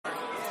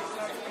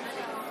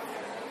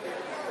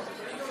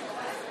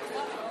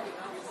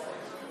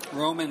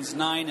Romans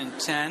 9 and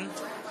 10.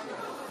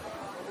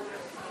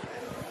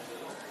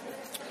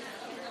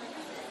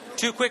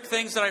 Two quick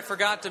things that I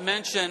forgot to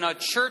mention.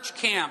 Church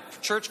camp.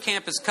 Church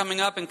camp is coming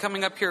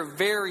up here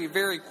very,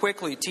 very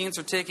quickly. Teens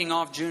are taking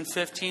off June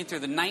 15th through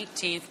the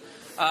 19th.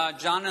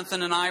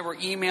 Jonathan and I were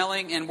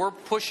emailing, and we're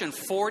pushing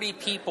 40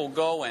 people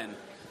going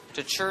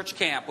to church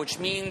camp, which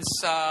means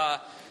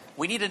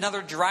we need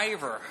another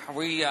driver.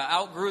 We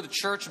outgrew the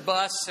church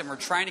bus, and we're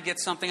trying to get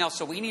something else.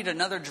 So we need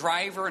another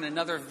driver and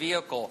another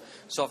vehicle.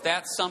 So if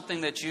that's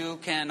something that you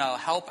can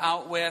help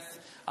out with,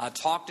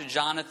 talk to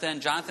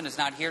Jonathan. Jonathan is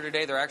not here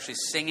today. They're actually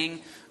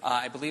singing,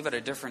 I believe, at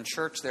a different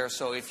church there.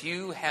 So if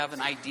you have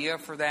an idea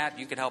for that,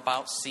 you could help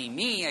out. See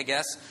me, I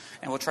guess,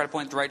 and we'll try to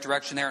point in the right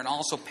direction there. And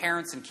also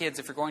parents and kids,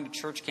 if you're going to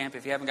church camp,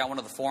 if you haven't got one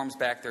of the forms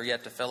back there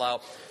yet to fill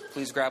out,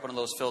 please grab one of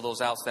those, fill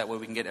those out, so that way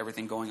we can get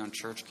everything going on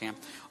church camp.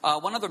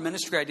 One other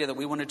ministry idea that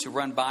we wanted to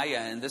run by you,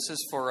 and this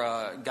is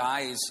for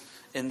guys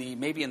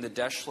maybe in the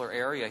Deschler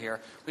area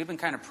here. We've been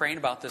kind of praying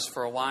about this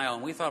for a while,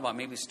 and we thought about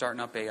maybe starting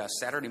up a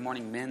Saturday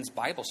morning men's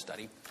Bible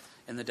study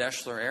in the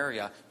Deschler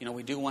area. You know,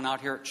 we do one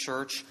out here at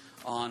church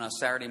on a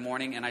Saturday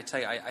morning, and I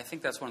tell you, I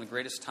think that's one of the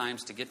greatest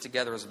times to get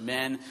together as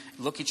men,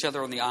 look each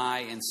other in the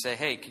eye, and say,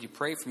 hey, could you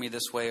pray for me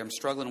this way? I'm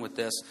struggling with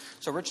this.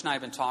 So Rich and I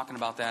have been talking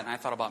about that, and I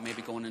thought about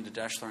maybe going into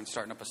Deschler and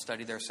starting up a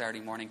study there Saturday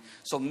morning.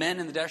 So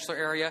men in the Deschler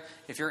area,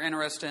 if you're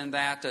interested in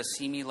that,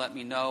 see me, let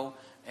me know,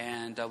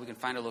 and we can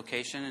find a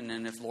location. And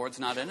then if the Lord's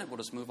not in it, we'll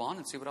just move on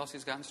and see what else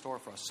He's got in store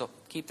for us. So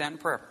keep that in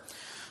prayer.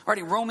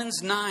 Alrighty,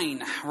 Romans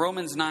 9.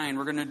 Romans 9.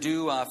 We're going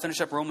to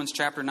finish up Romans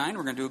chapter 9.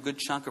 We're going to do a good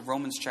chunk of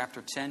Romans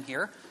chapter 10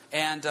 here.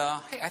 And,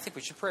 hey, I think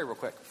we should pray real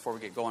quick before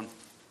we get going.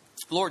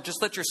 Lord,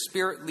 just let your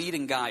Spirit lead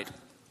and guide.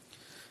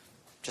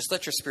 Just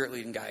let your Spirit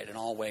lead and guide in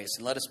all ways.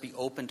 And let us be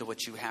open to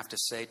what you have to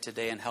say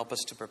today, and help us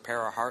to prepare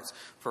our hearts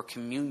for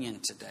communion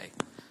today,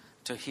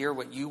 to hear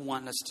what you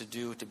want us to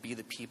do, to be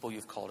the people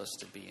you've called us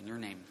to be. In your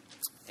name,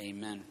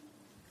 amen.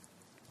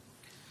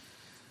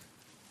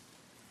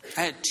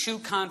 I had two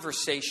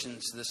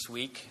conversations this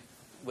week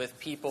with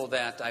people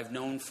that I've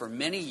known for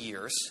many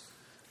years.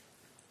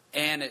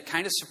 And it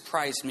kind of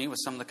surprised me with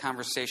some of the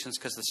conversations,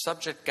 because the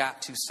subject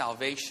got to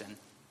salvation.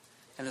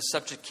 And the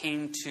subject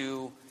came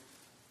to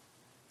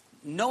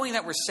knowing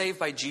that we're saved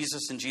by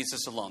Jesus and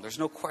Jesus alone. There's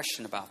no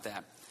question about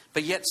that.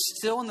 But yet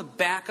still in the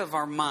back of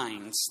our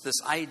minds,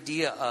 this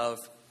idea of,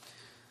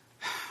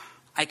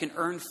 I can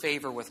earn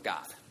favor with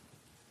God.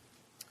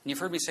 And you've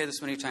heard me say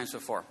this many times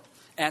before.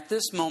 At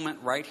this moment,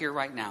 right here,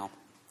 right now,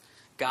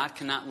 God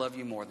cannot love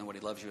you more than what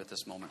He loves you at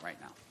this moment right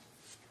now.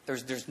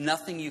 There's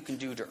nothing you can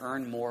do to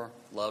earn more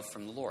love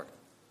from the Lord.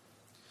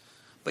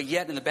 But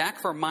yet, in the back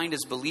of our mind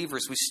as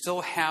believers, we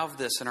still have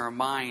this in our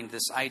mind,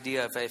 this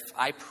idea of, if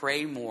I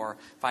pray more,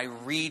 if I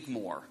read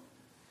more.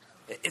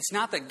 It's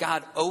not that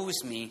God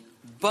owes me,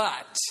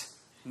 but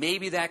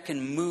maybe that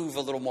can move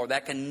a little more.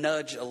 That can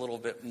nudge a little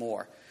bit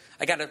more.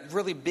 I got a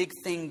really big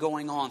thing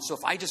going on. So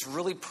if I just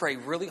really pray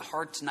really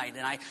hard tonight,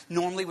 and I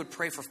normally would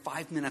pray for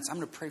 5 minutes, I'm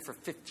going to pray for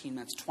 15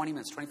 minutes, 20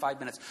 minutes, 25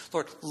 minutes.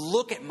 Lord,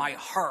 look at my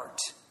heart.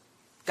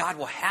 God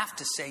will have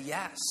to say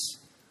yes.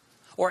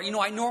 Or,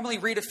 I normally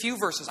read a few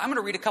verses. I'm going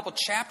to read a couple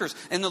chapters,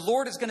 and the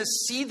Lord is going to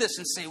see this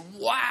and say,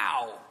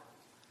 wow,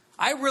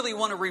 I really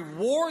want to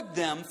reward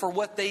them for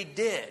what they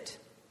did.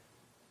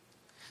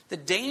 The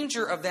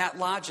danger of that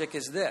logic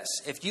is this.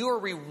 If you are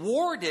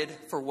rewarded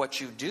for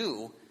what you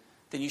do,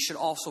 then you should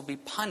also be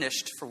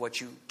punished for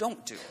what you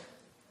don't do.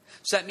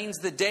 So that means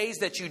the days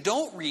that you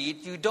don't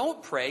read, you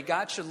don't pray,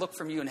 God should look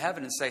from you in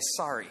heaven and say,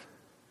 sorry,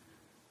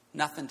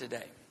 nothing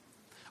today.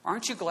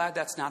 Aren't you glad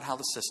that's not how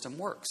the system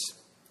works?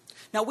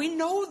 Now, we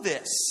know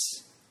this.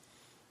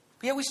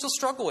 But yet we still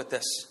struggle with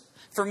this.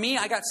 For me,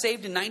 I got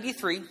saved in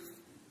 93,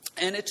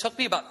 and it took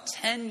me about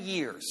 10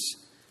 years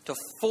to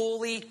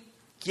fully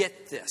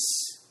get this.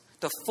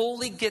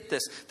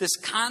 This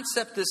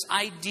concept, this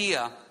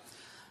idea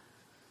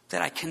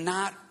that I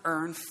cannot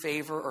earn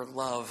favor or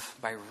love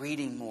by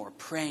reading more,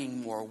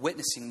 praying more,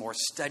 witnessing more,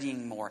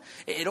 studying more.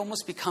 It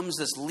almost becomes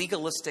this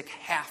legalistic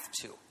have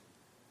to,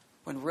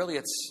 when really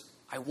it's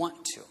I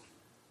want to.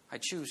 I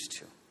choose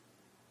to.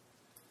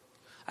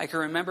 I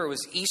can remember it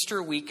was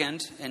Easter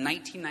weekend in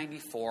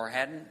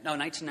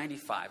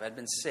 1995. I'd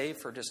been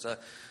saved for just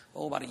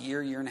about a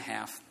year and a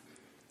half.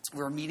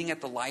 We were meeting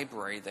at the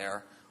library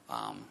there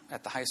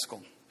at the high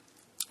school.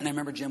 And I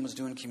remember Jim was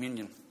doing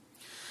communion.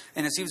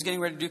 And as he was getting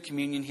ready to do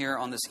communion here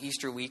on this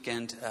Easter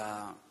weekend,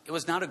 it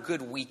was not a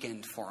good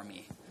weekend for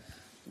me.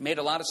 Made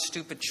a lot of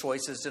stupid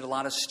choices, did a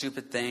lot of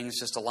stupid things,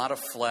 just a lot of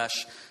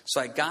flesh. So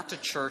I got to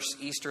church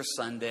Easter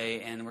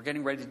Sunday, and we're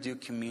getting ready to do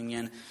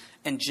communion.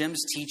 And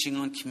Jim's teaching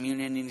on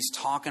communion, and he's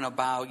talking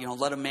about,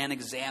 let a man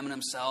examine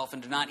himself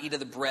and do not eat of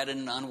the bread in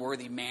an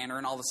unworthy manner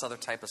and all this other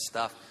type of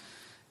stuff.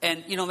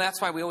 And,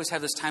 that's why we always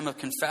have this time of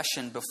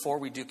confession before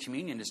we do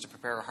communion, is to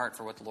prepare our heart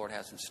for what the Lord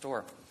has in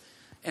store.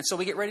 And so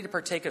we get ready to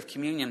partake of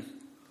communion,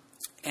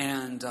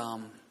 and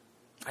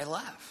I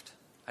left.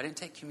 I didn't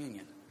take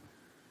communion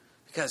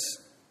because,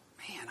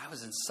 man, I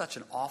was in such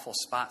an awful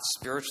spot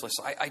spiritually.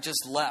 So I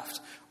just left.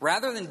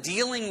 Rather than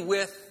dealing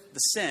with the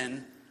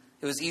sin,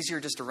 It was easier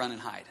just to run and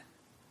hide.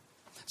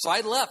 So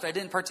I left. I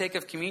didn't partake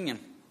of communion.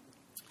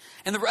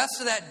 And the rest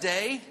of that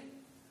day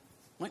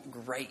went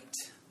great.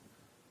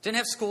 Didn't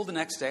have school the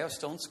next day. I was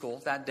still in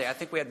school that day. I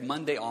think we had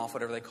Monday off,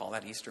 whatever they call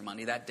that, Easter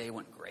Monday. That day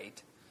went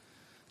great.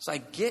 So I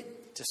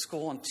get to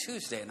school on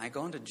Tuesday, and I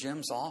go into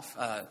Jim's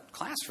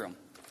classroom.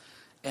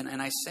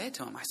 And I say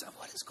to him, I said,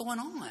 what is going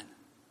on?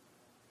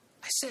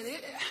 I said,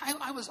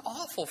 I was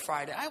awful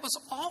Friday. I was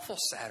awful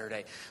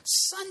Saturday.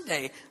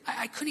 Sunday,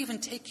 I couldn't even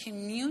take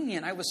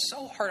communion. I was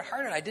so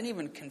hard-hearted. I didn't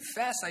even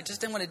confess. I just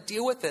didn't want to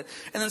deal with it.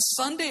 And then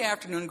Sunday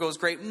afternoon goes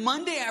great.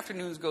 Monday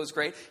afternoon goes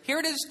great. Here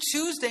it is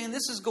Tuesday, and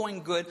this is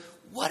going good.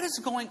 What is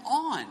going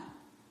on?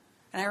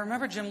 And I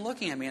remember Jim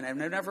looking at me, and I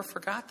never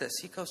forgot this.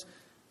 He goes,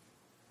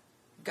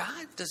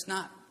 God does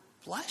not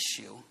bless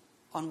you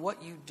on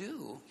what you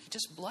do. He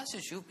just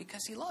blesses you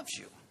because he loves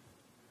you.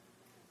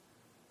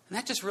 And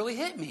that just really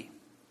hit me.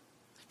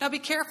 Now be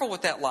careful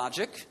with that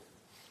logic.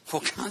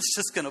 Well, God's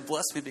just going to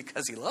bless me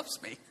because he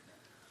loves me.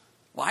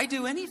 Why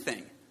do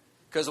anything?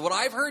 Because what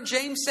I've heard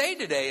James say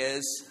today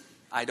is,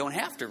 I don't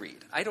have to read.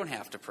 I don't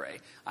have to pray.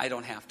 I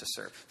don't have to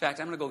serve. In fact,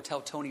 I'm going to go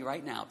tell Tony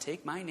right now,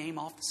 take my name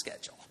off the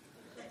schedule.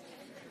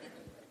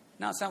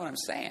 No, that's not what I'm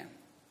saying.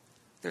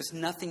 There's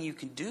nothing you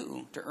can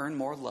do to earn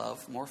more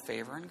love, more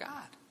favor in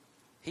God.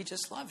 He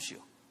just loves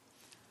you.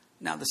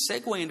 Now, the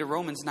segue into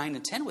Romans 9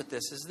 and 10 with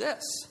this is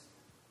this.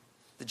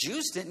 The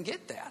Jews didn't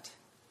get that.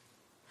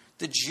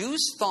 The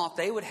Jews thought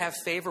they would have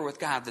favor with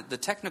God. The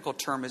technical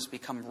term is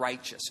become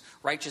righteous.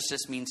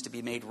 Righteousness means to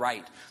be made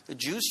right. The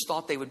Jews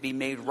thought they would be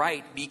made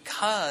right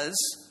because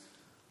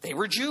they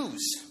were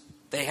Jews.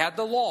 They had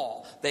the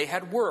law. They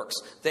had works.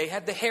 They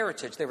had the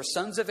heritage. They were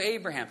sons of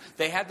Abraham.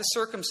 They had the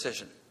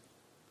circumcision.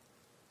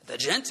 The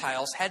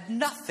Gentiles had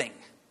nothing.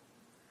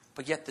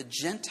 But yet the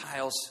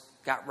Gentiles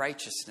got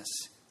righteousness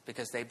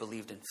because they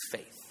believed in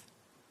faith.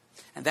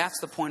 And that's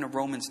the point of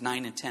Romans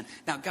 9 and 10.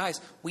 Now, guys,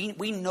 we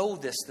know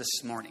this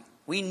morning.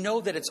 We know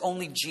that it's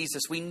only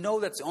Jesus. We know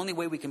that's the only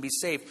way we can be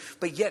saved.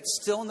 But yet,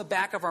 still in the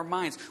back of our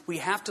minds, we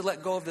have to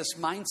let go of this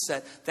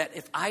mindset that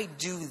if I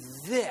do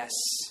this,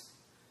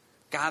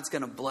 God's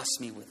going to bless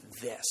me with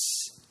this.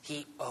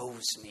 He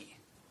owes me.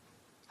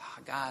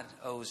 God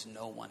owes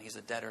no one. He's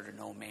a debtor to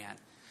no man.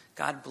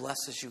 God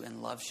blesses you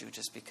and loves you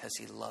just because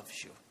he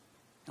loves you.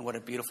 And what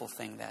a beautiful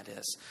thing that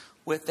is.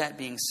 With that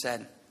being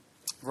said,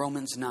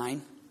 Romans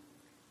 9,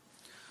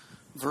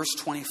 verse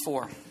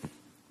 24.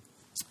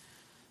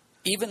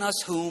 Even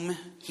us whom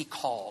he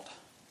called.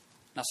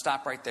 Now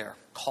stop right there.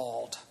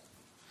 Called.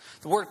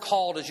 The word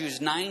called is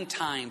used 9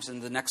 times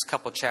in the next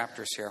couple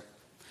chapters here.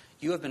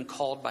 You have been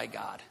called by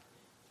God.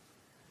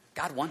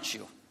 God wants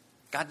you.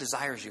 God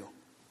desires you.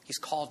 He's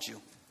called you.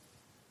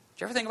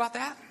 Did you ever think about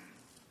that?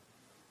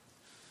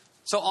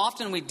 So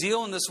often we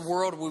deal in this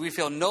world where we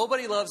feel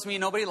nobody loves me,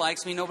 nobody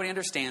likes me, nobody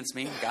understands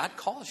me. God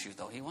calls you,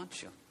 though. He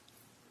wants you.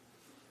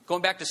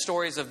 Going back to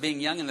stories of being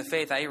young in the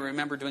faith, I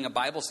remember doing a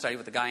Bible study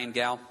with a guy and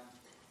gal.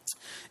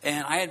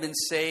 And I had been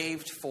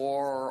saved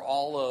for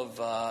all of,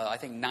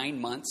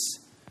 9 months.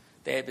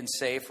 They had been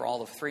saved for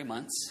all of 3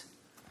 months.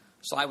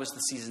 So I was the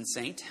seasoned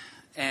saint.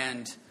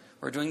 And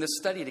we're doing this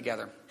study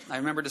together. I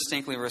remember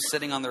distinctly we were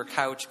sitting on their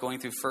couch going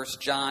through 1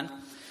 John.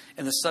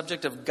 And the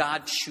subject of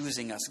God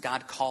choosing us,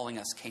 God calling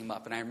us came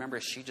up. And I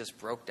remember she just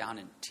broke down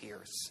in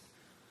tears.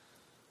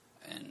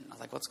 And I was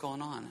like, what's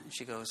going on? And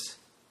she goes,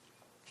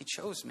 he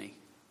chose me.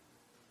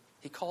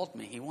 He called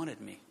me. He wanted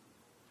me.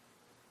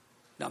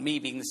 Now, me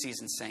being the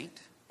seasoned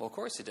saint, well, of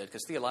course he did,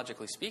 because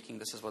theologically speaking,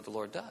 this is what the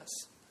Lord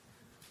does.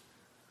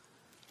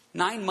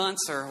 9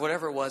 months or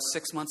whatever it was,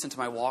 6 months into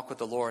my walk with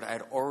the Lord, I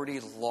had already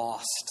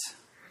lost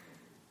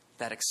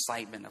that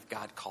excitement of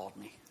God called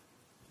me.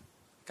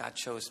 God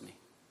chose me.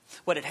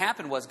 What had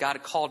happened was God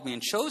had called me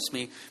and chose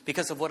me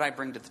because of what I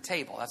bring to the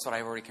table. That's what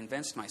I already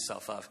convinced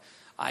myself of.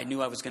 I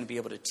knew I was going to be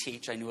able to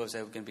teach. I knew I was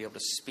going to be able to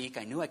speak.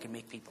 I knew I could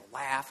make people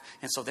laugh.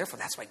 And so therefore,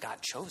 that's why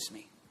God chose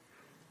me.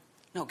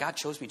 No, God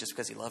chose me just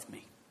because he loved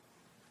me.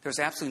 There's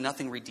absolutely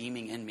nothing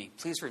redeeming in me.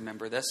 Please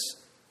remember this.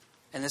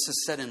 And this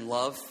is said in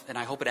love, and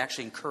I hope it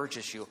actually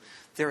encourages you.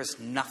 There is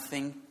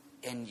nothing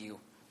in you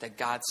that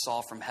God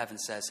saw from heaven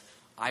says,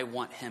 I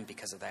want him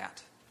because of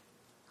that.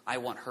 I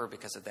want her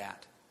because of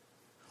that.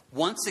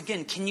 Once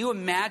again, can you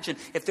imagine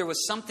if there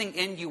was something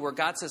in you where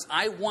God says,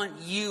 I want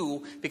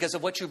you because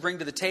of what you bring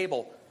to the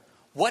table?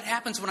 What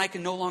happens when I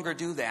can no longer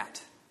do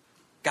that?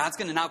 God's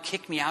going to now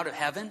kick me out of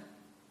heaven?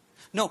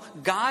 No,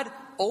 God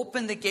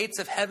opened the gates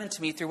of heaven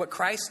to me through what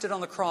Christ did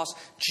on the cross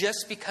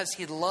just because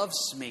he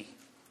loves me.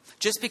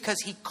 Just because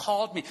he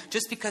called me.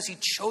 Just because he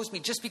chose me.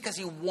 Just because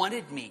he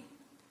wanted me.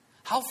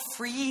 How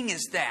freeing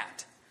is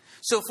that?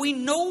 So if we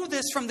know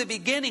this from the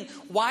beginning,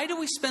 why do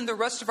we spend the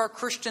rest of our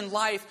Christian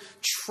life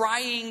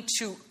trying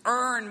to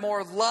earn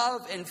more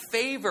love and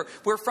favor,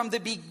 where from the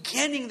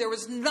beginning there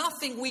was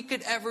nothing we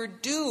could ever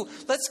do?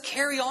 Let's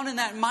carry on in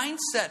that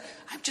mindset.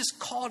 I'm just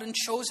called and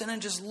chosen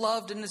and just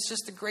loved, and it's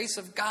just the grace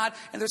of God,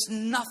 and there's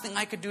nothing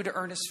I could do to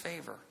earn his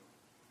favor.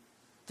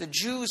 The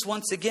Jews,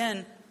 once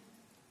again,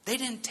 they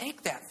didn't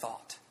take that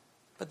thought,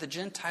 but the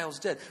Gentiles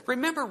did.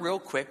 Remember real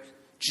quick,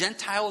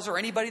 Gentiles are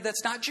anybody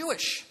that's not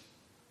Jewish.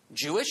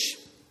 Jewish,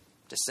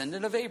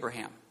 descendant of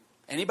Abraham.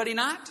 Anybody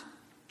not?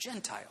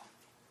 Gentile.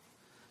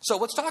 So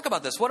let's talk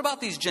about this. What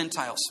about these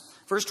Gentiles?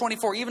 Verse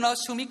 24, even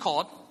us whom he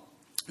called,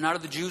 not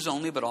of the Jews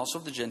only, but also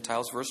of the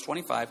Gentiles. Verse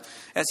 25,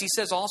 as he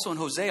says also in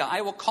Hosea,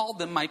 I will call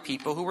them my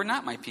people who were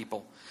not my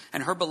people,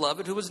 and her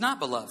beloved who was not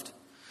beloved.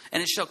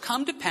 And it shall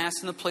come to pass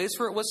in the place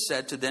where it was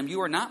said to them,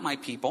 you are not my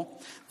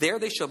people, there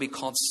they shall be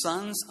called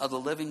sons of the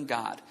living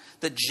God.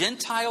 The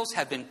Gentiles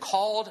have been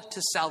called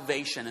to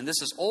salvation. And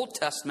this is Old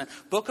Testament,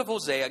 book of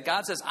Hosea.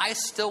 God says, I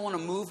still want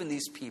to move in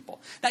these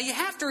people. Now you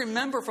have to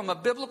remember from a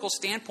biblical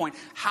standpoint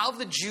how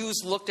the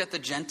Jews looked at the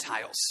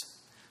Gentiles.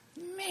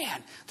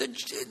 Man,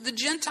 the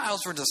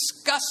Gentiles were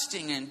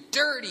disgusting and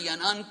dirty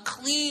and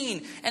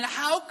unclean. And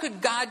how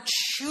could God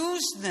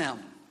choose them?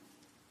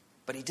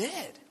 But he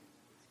did.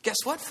 Guess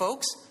what,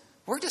 folks?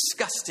 We're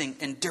disgusting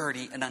and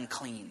dirty and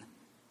unclean.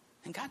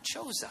 And God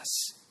chose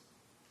us.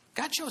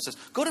 God chose us.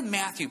 Go to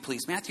Matthew,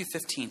 please. Matthew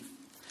 15.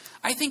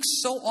 I think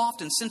so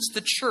often since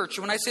the church,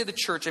 when I say the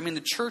church, I mean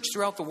the church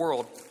throughout the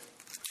world,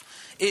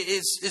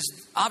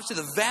 is obviously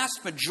the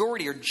vast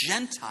majority are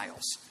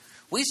Gentiles.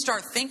 We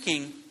start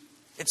thinking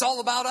it's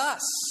all about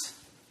us.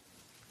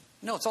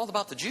 No, it's all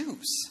about the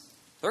Jews.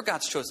 They're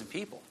God's chosen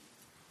people.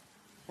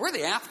 We're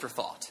the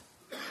afterthought.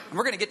 And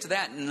we're going to get to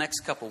that in the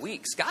next couple of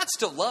weeks. God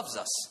still loves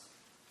us.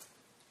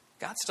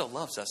 God still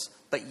loves us.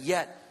 But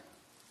yet,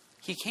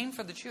 he came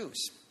for the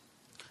Jews.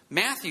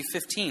 Matthew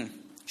 15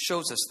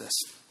 shows us this.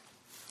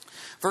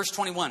 Verse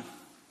 21.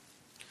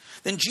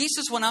 Then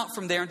Jesus went out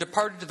from there and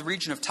departed to the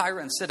region of Tyre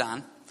and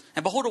Sidon.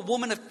 And behold, a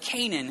woman of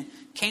Canaan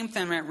came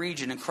from that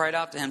region and cried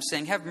out to him,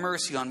 saying, have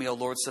mercy on me, O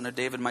Lord, Son of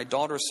David. My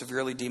daughter is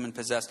severely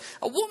demon-possessed.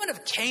 A woman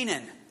of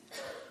Canaan.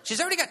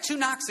 She's already got two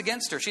knocks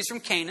against her. She's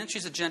from Canaan.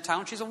 She's a Gentile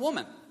and she's a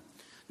woman.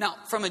 Now,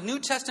 from a New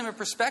Testament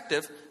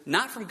perspective,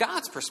 not from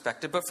God's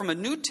perspective, but from a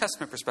New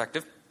Testament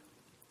perspective,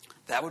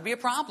 that would be a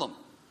problem.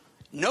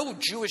 No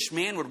Jewish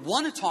man would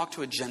want to talk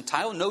to a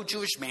Gentile. No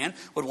Jewish man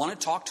would want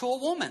to talk to a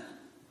woman.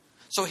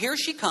 So here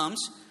she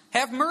comes,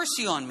 have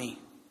mercy on me.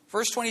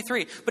 Verse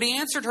 23, but he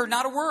answered her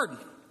not a word.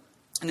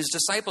 And his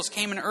disciples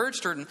came and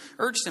urged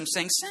him,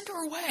 saying, send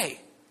her away,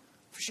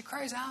 for she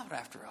cries out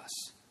after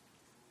us.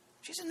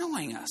 She's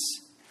annoying us.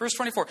 Verse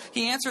 24,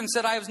 he answered and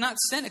said, I was not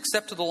sent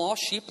except to the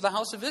lost sheep of the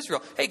house of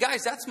Israel. Hey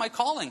guys, that's my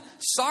calling.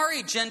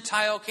 Sorry,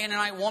 Gentile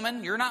Canaanite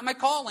woman, you're not my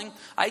calling.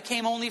 I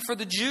came only for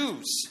the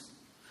Jews.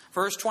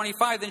 Verse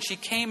 25, then she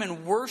came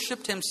and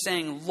worshipped him,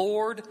 saying,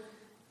 Lord,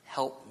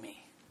 help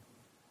me.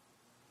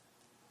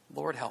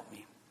 Lord, help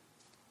me.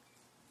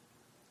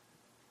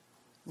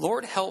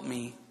 Lord, help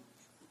me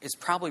is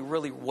probably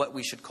really what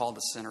we should call the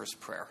sinner's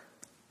prayer.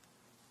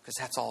 Because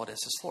that's all it is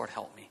Lord,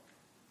 help me.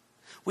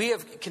 We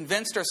have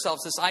convinced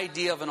ourselves this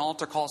idea of an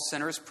altar call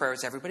sinner's prayer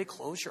is everybody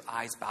close your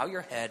eyes, bow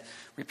your head,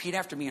 repeat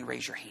after me and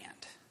raise your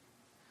hand.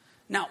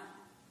 Now,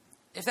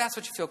 if that's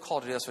what you feel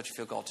called to do, that's what you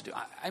feel called to do.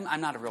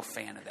 I'm not a real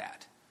fan of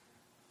that.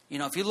 You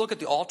know, if you look at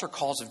the altar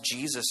calls of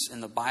Jesus in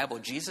the Bible,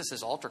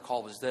 Jesus' altar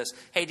call was this.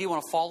 Hey, do you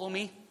want to follow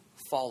me?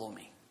 Follow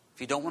me.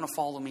 If you don't want to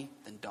follow me,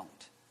 then don't.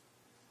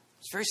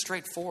 It's very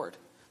straightforward.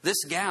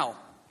 This gal,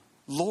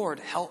 Lord,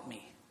 help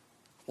me.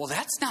 Well,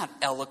 that's not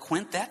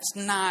eloquent. That's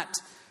not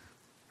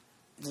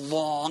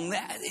long.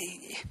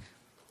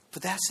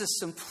 But that's the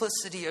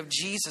simplicity of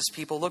Jesus,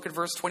 people. Look at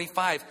verse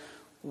 25.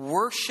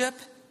 Worship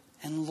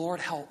and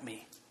Lord, help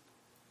me.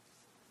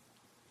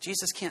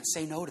 Jesus can't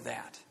say no to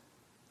that.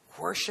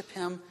 Worship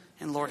him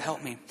and Lord,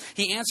 help me.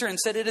 He answered and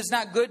said, it is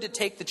not good to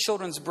take the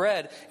children's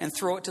bread and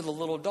throw it to the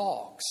little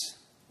dogs.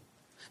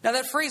 Now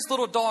that phrase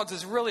little dogs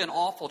is really an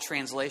awful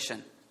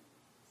translation.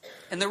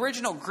 In the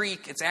original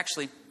Greek, it's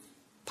actually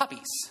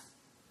puppies.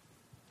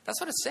 That's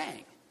what it's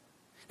saying.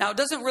 Now it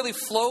doesn't really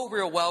flow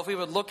real well if we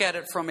would look at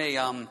it from a,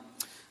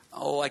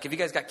 like if you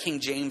guys got King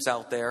James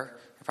out there,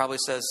 it probably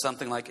says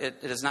something like, it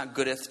is not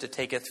goodeth to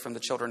taketh from the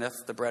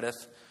childreneth, the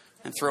breadeth,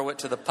 and throw it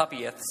to the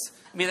puppyeths.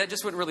 I mean, that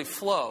just wouldn't really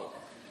flow.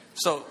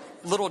 So,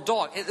 little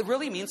dog, it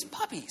really means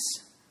puppies.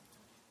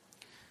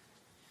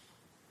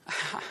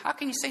 How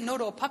can you say no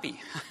to a puppy?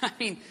 I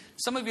mean,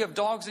 some of you have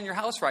dogs in your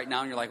house right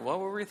now, and you're like, what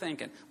were we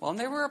thinking? Well, when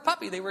they were a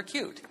puppy, they were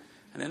cute.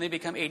 And then they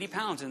become 80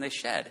 pounds and they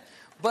shed.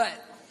 But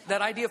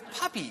that idea of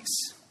puppies.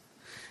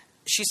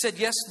 She said,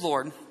 yes,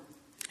 Lord.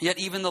 Yet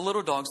even the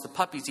little dogs, the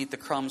puppies, eat the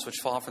crumbs which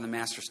fall from the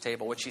master's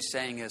table. What she's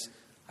saying is,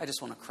 I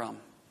just want a crumb.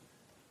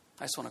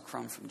 I just want a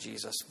crumb from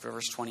Jesus.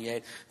 Verse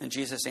 28, then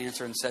Jesus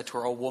answered and said to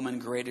her, O woman,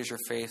 great is your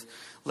faith.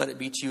 Let it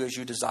be to you as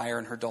you desire.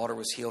 And her daughter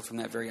was healed from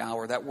that very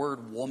hour. That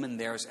word woman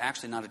there is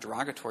actually not a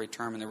derogatory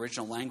term in the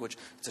original language.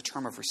 It's a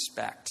term of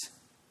respect.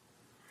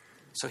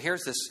 So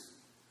here's this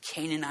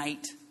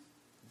Canaanite,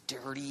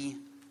 dirty,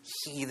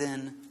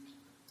 heathen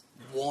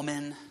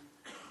woman.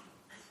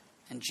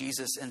 And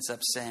Jesus ends up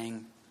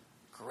saying,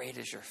 great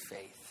is your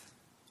faith.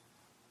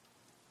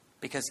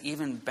 Because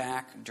even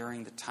back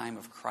during the time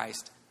of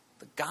Christ,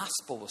 the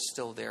gospel was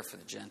still there for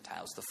the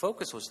Gentiles. The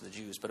focus was the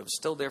Jews, but it was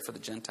still there for the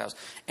Gentiles.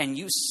 And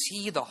you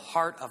see the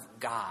heart of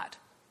God.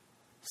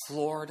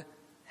 Lord,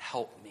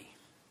 help me.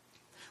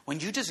 When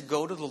you just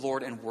go to the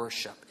Lord and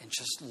worship and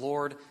just,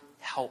 Lord,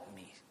 help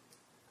me.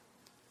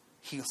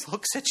 He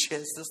looks at you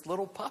as this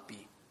little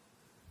puppy.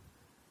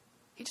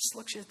 He just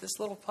looks at this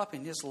little puppy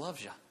and just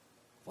loves you.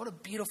 What a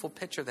beautiful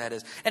picture that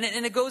is. And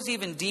it goes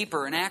even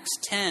deeper. In Acts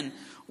 10,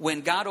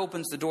 when God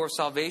opens the door of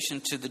salvation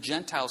to the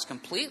Gentiles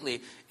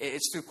completely,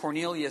 it's through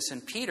Cornelius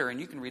and Peter. And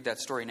you can read that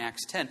story in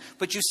Acts 10.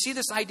 But you see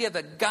this idea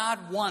that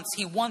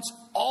He wants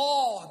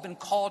all have been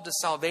called to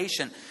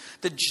salvation.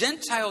 The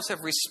Gentiles have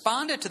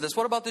responded to this.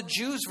 What about the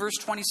Jews? Verse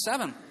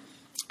 27.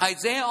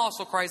 Isaiah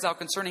also cries out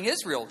concerning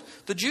Israel,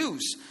 the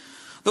Jews.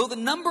 Though the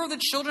number of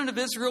the children of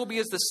Israel be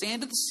as the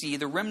sand of the sea,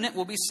 the remnant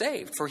will be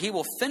saved. For he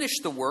will finish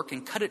the work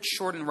and cut it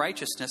short in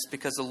righteousness,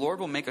 because the Lord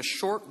will make a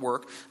short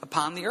work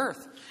upon the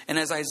earth. And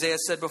as Isaiah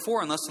said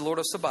before, unless the Lord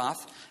of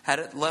Sabaoth had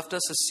it left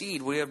us a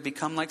seed, we have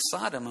become like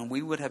Sodom, and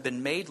we would have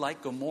been made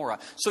like Gomorrah.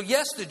 So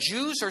yes, the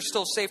Jews are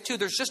still saved too.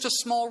 There's just a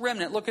small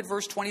remnant. Look at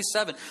verse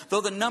 27.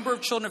 Though the number of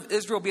children of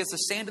Israel be as the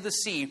sand of the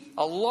sea,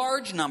 a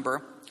large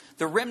number,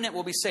 the remnant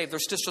will be saved.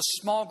 There's just a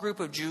small group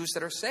of Jews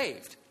that are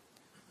saved.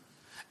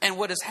 And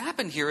what has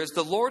happened here is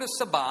the Lord of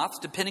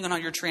Sabaoth, depending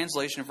on your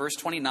translation, verse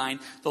 29,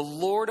 the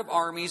Lord of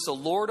armies, the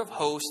Lord of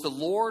hosts, the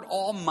Lord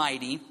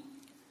Almighty,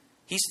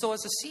 He still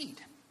has a seed.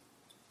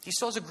 He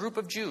still has a group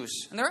of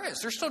Jews. And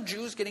there's still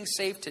Jews getting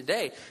saved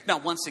today. Now,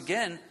 once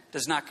again,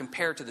 does not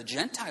compare to the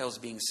Gentiles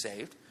being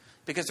saved,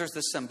 because there's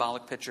this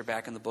symbolic picture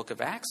back in the book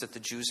of Acts that the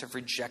Jews have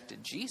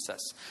rejected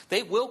Jesus.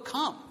 They will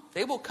come.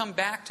 They will come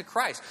back to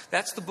Christ.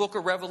 That's the book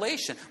of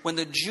Revelation. When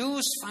the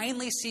Jews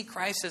finally see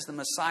Christ as the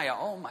Messiah,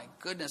 oh my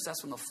goodness,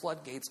 that's when the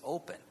floodgates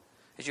open.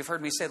 As you've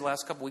heard me say the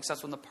last couple weeks,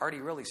 that's when the party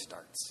really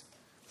starts.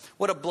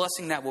 What a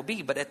blessing that will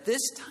be. But at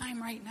this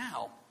time right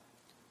now,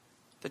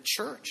 the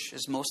church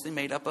is mostly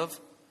made up of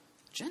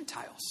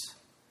Gentiles.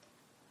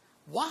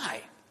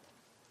 Why?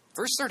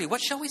 Verse 30,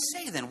 what shall we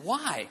say then?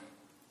 Why?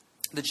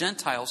 The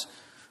Gentiles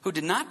who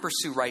did not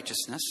pursue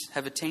righteousness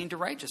have attained to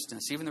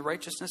righteousness, even the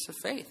righteousness of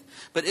faith.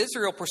 But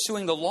Israel,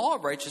 pursuing the law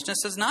of righteousness,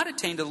 has not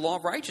attained to the law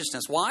of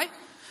righteousness. Why?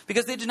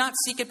 Because they did not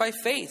seek it by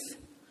faith,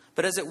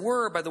 but as it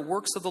were by the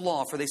works of the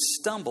law, for they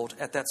stumbled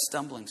at that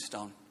stumbling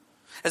stone.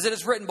 As it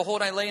is written,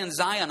 behold, I lay in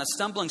Zion a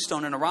stumbling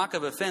stone and a rock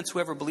of offense.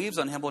 Whoever believes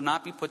on him will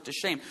not be put to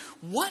shame.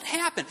 What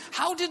happened?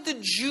 How did the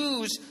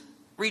Jews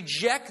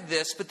reject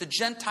this, but the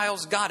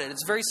Gentiles got it?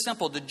 It's very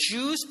simple. The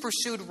Jews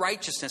pursued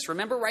righteousness.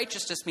 Remember,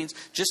 righteousness means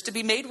just to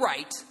be made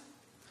right.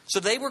 So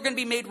they were going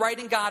to be made right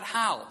in God.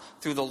 How?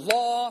 Through the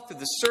law, through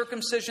the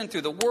circumcision,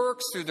 through the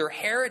works, through their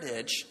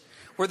heritage.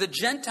 Where the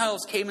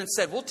Gentiles came and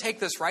said, we'll take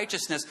this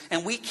righteousness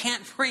and we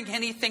can't bring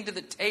anything to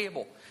the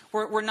table.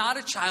 We're not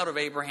a child of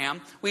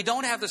Abraham. We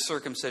don't have the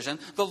circumcision.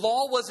 The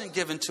law wasn't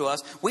given to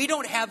us. We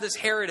don't have this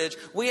heritage.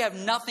 We have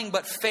nothing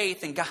but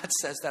faith. And God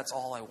says, that's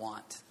all I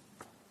want.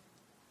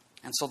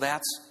 And so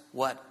that's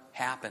what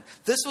happened.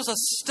 This was a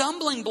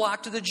stumbling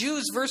block to the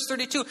Jews. Verse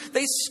 32,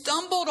 they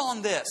stumbled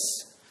on this.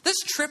 This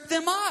tripped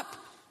them up.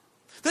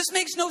 This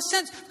makes no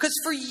sense, because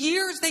for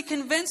years they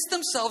convinced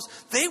themselves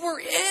they were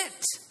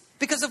it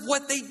because of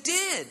what they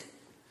did.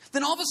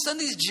 Then all of a sudden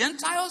these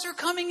Gentiles are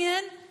coming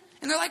in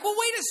and they're like, well,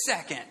 wait a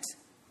second.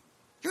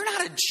 You're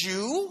not a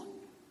Jew.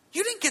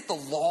 You didn't get the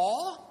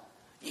law.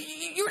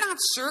 You're not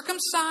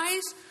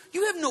circumcised.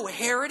 You have no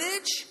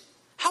heritage.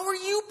 How are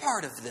you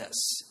part of this?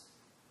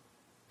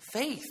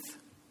 Faith.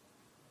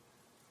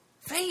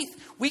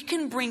 Faith. We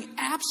can bring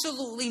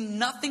absolutely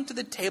nothing to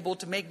the table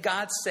to make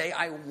God say,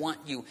 I want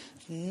you.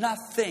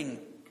 Nothing.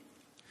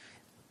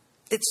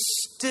 It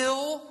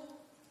still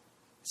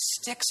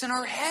sticks in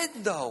our head,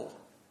 though.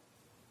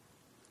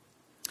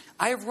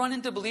 I have run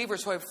into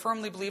believers who I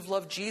firmly believe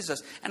love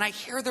Jesus, and I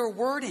hear their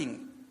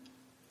wording.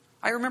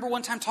 I remember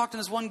one time talking to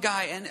this one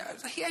guy, and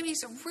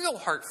he's a real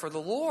heart for the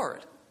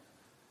Lord.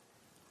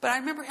 But I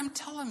remember him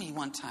telling me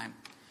one time,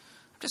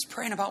 just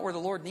praying about where the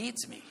Lord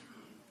needs me.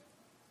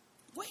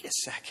 Wait a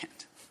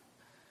second.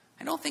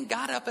 I don't think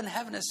God up in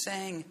heaven is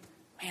saying,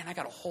 man, I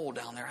got a hole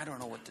down there. I don't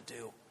know what to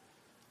do.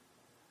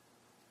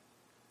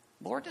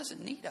 The Lord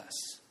doesn't need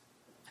us.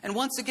 And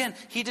once again,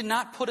 He did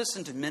not put us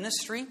into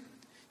ministry.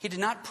 He did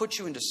not put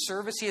you into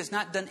service. He has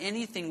not done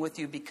anything with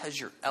you because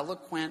you're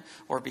eloquent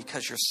or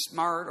because you're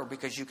smart or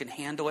because you can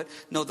handle it.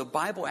 No, the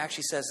Bible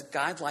actually says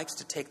God likes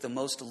to take the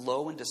most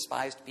low and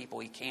despised people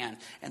He can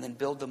and then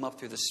build them up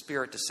through the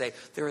Spirit to say,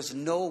 there is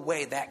no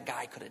way that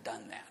guy could have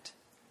done that.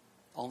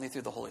 Only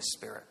through the Holy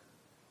Spirit.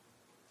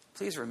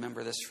 Please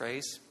remember this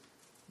phrase.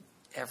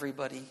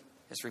 Everybody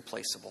is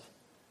replaceable.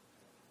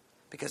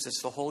 Because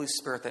it's the Holy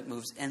Spirit that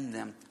moves in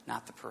them,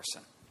 not the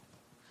person.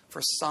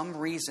 For some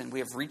reason, we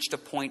have reached a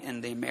point in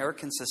the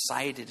American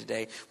society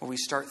today where we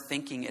start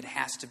thinking it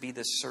has to be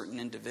this certain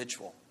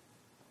individual.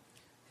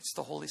 It's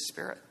the Holy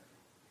Spirit.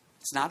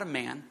 It's not a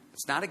man.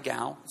 It's not a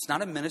gal. It's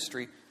not a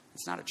ministry.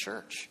 It's not a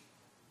church.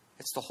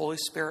 It's the Holy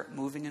Spirit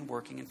moving and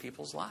working in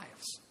people's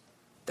lives.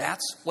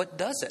 That's what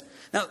does it.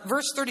 Now,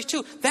 verse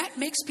 32, that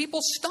makes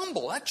people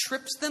stumble. That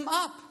trips them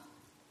up.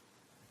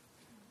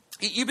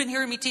 You've been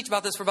hearing me teach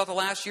about this for about the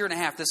last year and a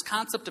half. This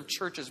concept of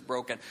church is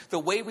broken. The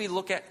way we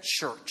look at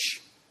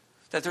church.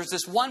 That there's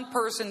this one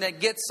person that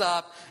gets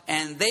up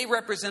and they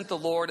represent the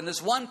Lord, and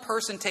this one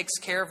person takes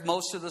care of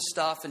most of the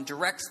stuff and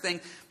directs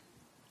things.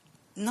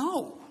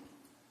 No,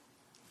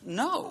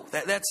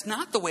 that's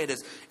not the way it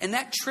is. And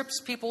that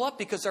trips people up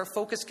because our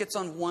focus gets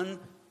on one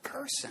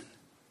person.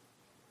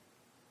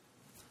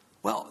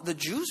 Well, the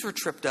Jews were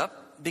tripped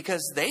up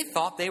because they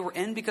thought they were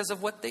in because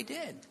of what they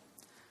did.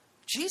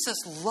 Jesus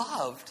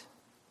loved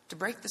to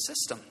break the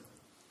system.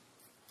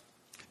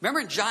 Remember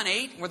in John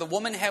 8 where the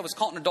woman was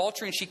caught in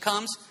adultery and she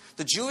comes?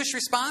 The Jewish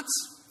response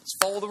is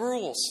follow the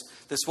rules.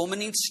 This woman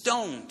needs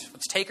stoned.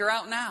 Let's take her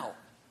out now.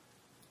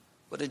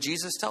 What did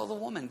Jesus tell the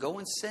woman? Go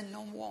and sin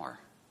no more.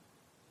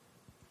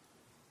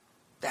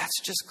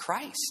 That's just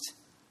Christ.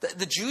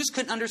 The Jews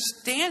couldn't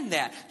understand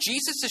that.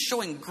 Jesus is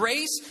showing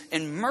grace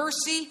and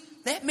mercy.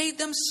 That made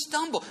them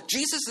stumble.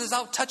 Jesus is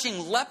out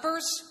touching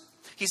lepers.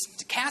 He's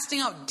casting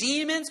out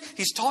demons.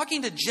 He's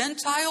talking to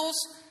Gentiles.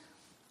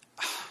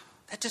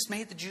 That just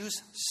made the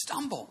Jews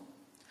stumble.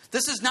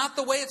 This is not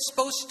the way it's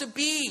supposed to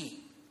be.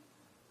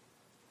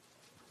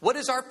 What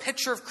is our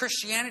picture of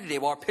Christianity today?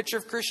 Well, our picture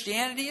of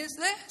Christianity is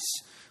this.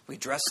 We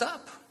dress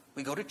up.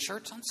 We go to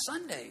church on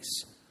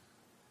Sundays.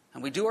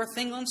 And we do our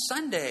thing on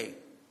Sunday.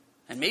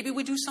 And maybe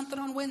we do something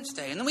on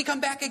Wednesday. And then we come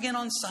back again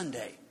on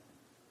Sunday.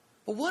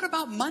 But what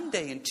about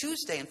Monday and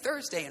Tuesday and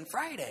Thursday and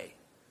Friday?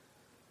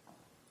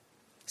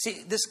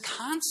 See, this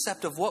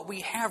concept of what we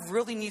have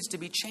really needs to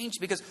be changed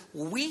because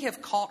we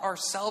have caught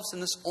ourselves in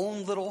this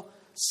own little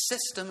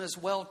system as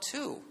well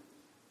too.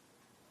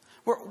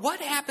 Where what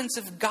happens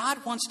if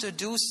God wants to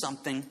do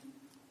something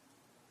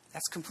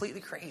that's completely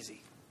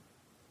crazy?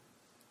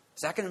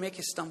 Is that going to make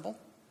you stumble?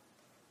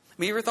 I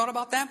mean, you ever thought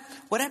about that?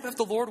 What happens if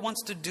the Lord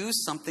wants to do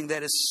something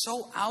that is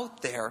so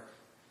out there,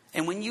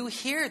 and when you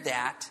hear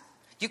that,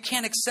 you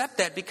can't accept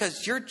that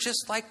because you're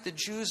just like the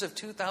Jews of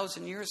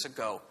 2,000 years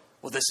ago.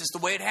 Well, this is the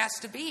way it has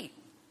to be.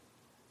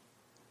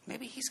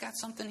 Maybe He's got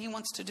something He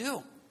wants to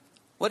do.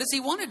 What does He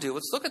want to do?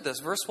 Let's look at this.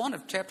 Verse 1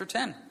 of chapter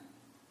 10.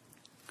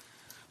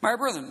 My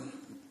brethren,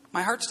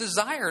 my heart's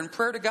desire and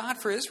prayer to God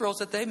for Israel is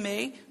that they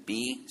may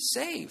be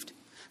saved.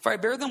 For I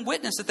bear them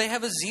witness that they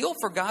have a zeal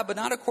for God, but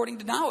not according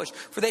to knowledge.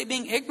 For they,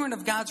 being ignorant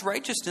of God's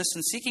righteousness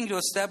and seeking to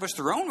establish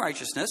their own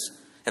righteousness,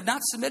 have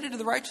not submitted to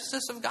the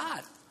righteousness of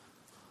God.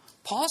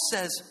 Paul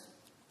says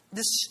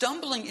this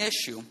stumbling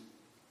issue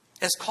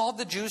has called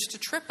the Jews to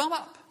trip them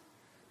up.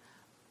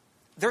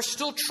 They're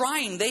still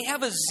trying. They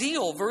have a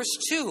zeal, verse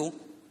 2,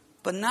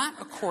 but not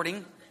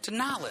according to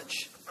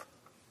knowledge.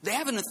 They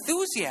have an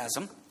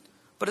enthusiasm,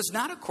 but it's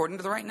not according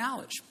to the right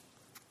knowledge.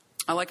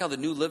 I like how the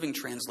New Living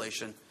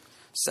Translation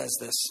says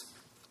this.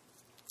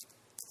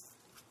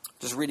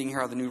 Just reading here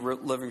how the New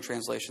Living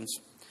Translations.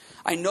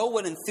 I know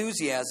what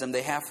enthusiasm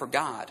they have for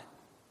God,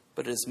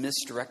 but it is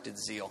misdirected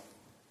zeal.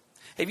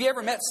 Have you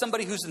ever met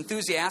somebody who's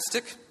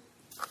enthusiastic,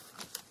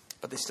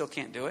 but they still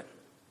can't do it?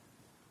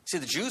 See,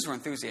 the Jews were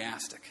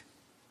enthusiastic,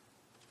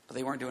 but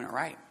they weren't doing it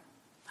right.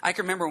 I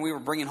can remember when we were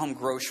bringing home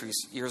groceries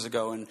years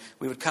ago, and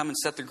we would come and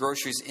set the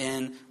groceries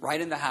in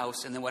right in the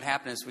house, and then what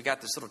happened is we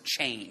got this little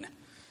chain.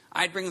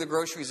 I'd bring the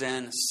groceries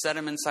in, set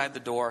them inside the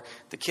door.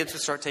 The kids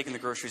would start taking the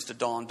groceries to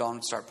Dawn. Dawn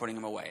would start putting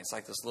them away. It's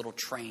like this little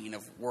train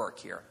of work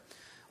here.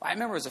 I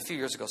remember it was a few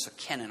years ago, so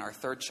Kenan, our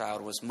third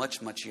child, was much,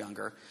 much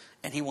younger,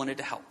 and he wanted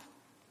to help.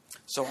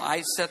 So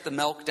I set the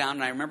milk down,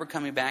 and I remember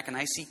coming back, and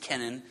I see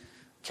Kenan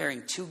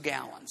carrying 2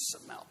 gallons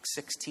of milk,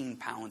 16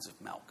 pounds of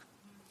milk.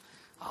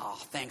 Oh,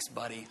 thanks,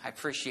 buddy. I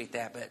appreciate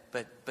that,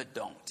 but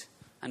don't.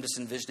 I'm just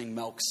envisioning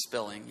milk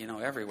spilling,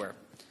 everywhere.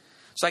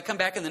 So I come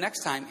back in the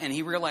next time, and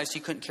he realized he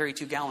couldn't carry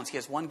 2 gallons. He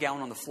has 1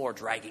 gallon on the floor,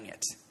 dragging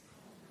it.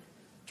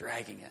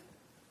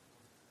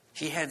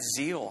 He had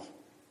zeal.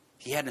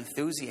 He had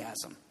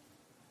enthusiasm.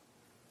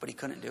 But he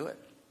couldn't do it.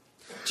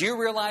 Do you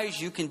realize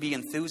you can be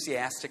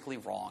enthusiastically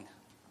wrong?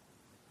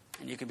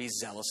 And you can be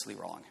zealously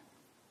wrong.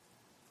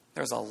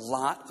 There's a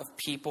lot of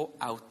people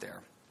out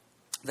there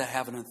that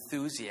have an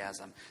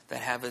enthusiasm, that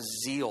have a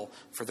zeal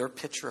for their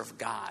picture of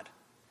God.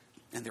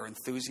 And they're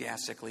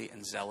enthusiastically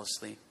and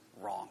zealously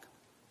wrong.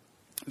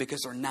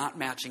 Because they're not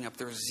matching up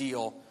their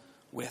zeal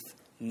with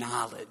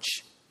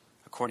knowledge,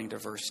 according to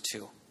verse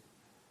 2.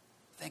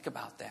 Think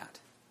about that.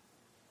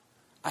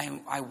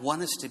 I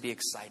want us to be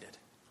excited.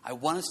 I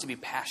want us to be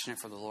passionate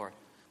for the Lord.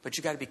 But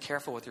you got to be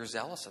careful what you're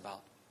zealous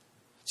about.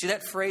 See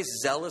that phrase,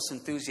 zealous,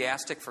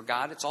 enthusiastic for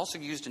God? It's also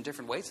used in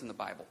different ways in the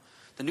Bible.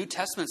 The New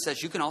Testament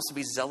says you can also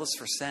be zealous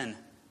for sin. Have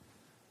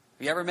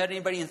you ever met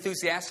anybody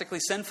enthusiastically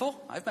sinful?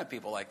 I've met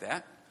people like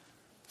that.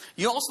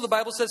 The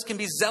Bible says, can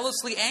be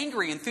zealously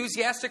angry,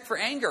 enthusiastic for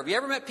anger. Have you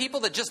ever met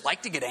people that just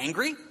like to get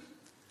angry?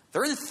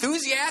 They're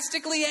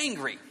enthusiastically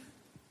angry.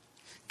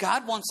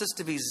 God wants us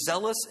to be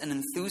zealous and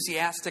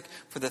enthusiastic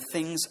for the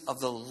things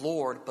of the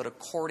Lord, but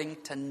according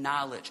to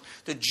knowledge.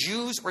 The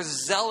Jews were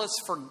zealous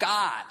for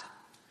God.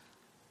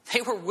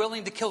 They were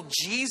willing to kill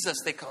Jesus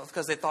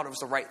because they thought it was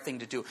the right thing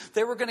to do.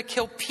 They were going to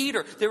kill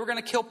Peter. They were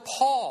going to kill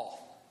Paul.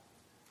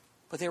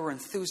 But they were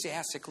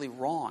enthusiastically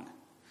wrong.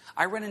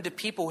 I run into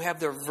people who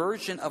have their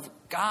version of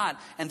God,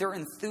 and they're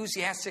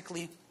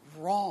enthusiastically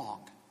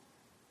wrong.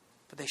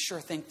 but they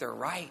sure think they're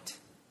right.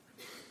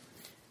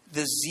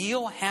 The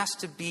zeal has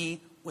to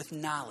be with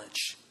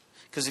knowledge.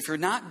 Because if you're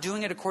not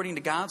doing it according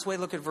to God's way,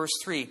 look at verse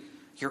 3,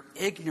 you're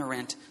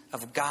ignorant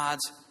of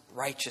God's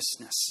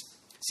righteousness.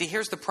 See,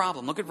 here's the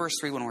problem. Look at verse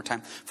 3 one more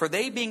time. For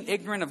they, being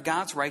ignorant of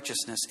God's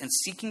righteousness and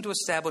seeking to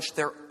establish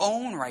their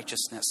own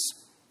righteousness,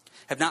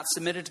 have not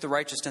submitted to the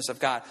righteousness of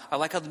God. I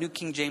like how the New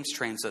King James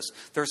trains us.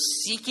 They're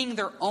seeking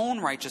their own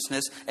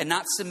righteousness and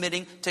not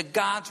submitting to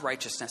God's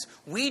righteousness.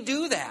 We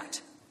do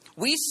that.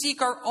 We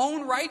seek our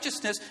own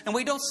righteousness and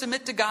we don't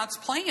submit to God's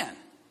plan.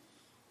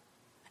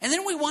 And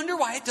then we wonder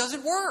why it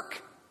doesn't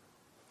work.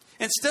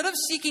 Instead of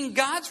seeking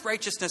God's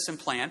righteousness and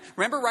plan,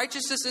 remember,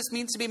 righteousness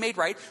means to be made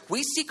right,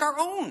 we seek our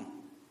own.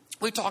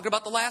 We talked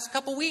about the last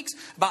couple weeks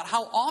about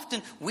how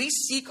often we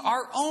seek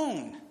our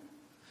own.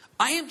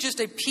 I am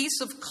just a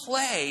piece of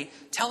clay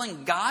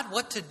telling God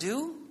what to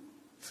do.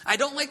 I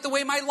don't like the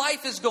way my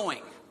life is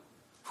going.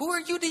 Who are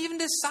you to even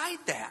decide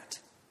that?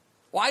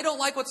 Well, I don't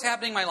like what's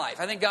happening in my life.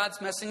 I think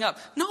God's messing up.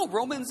 No,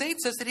 Romans 8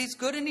 says that He's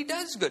good and He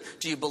does good.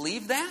 Do you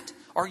believe that?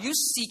 Are you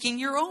seeking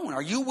your own?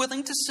 Are you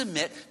willing to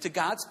submit to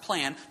God's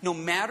plan no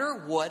matter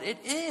what it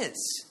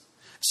is?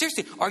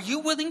 Seriously, are you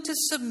willing to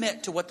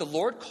submit to what the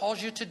Lord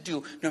calls you to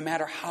do no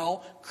matter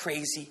how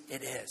crazy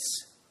it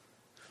is?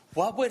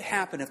 What would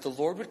happen if the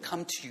Lord would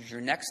come to you your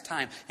next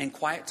time in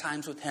quiet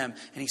times with Him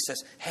and He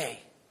says, hey,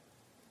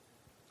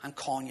 I'm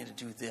calling you to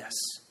do this.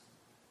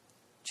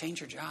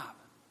 Change your job.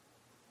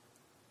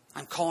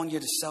 I'm calling you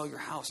to sell your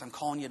house. I'm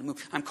calling you to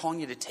move. I'm calling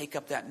you to take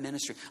up that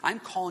ministry. I'm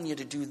calling you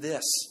to do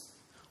this.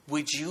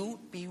 Would you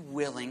be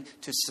willing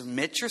to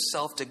submit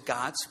yourself to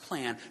God's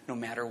plan no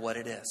matter what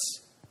it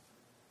is?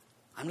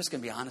 I'm just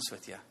going to be honest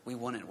with you. We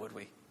wouldn't, would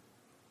we?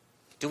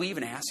 Do we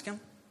even ask Him?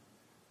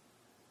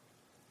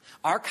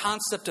 Our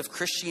concept of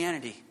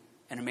Christianity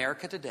in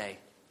America today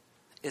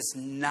is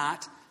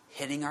not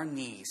hitting our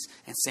knees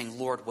and saying,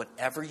 Lord,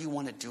 whatever you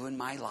want to do in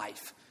my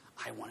life,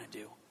 I want to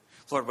do.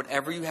 Lord,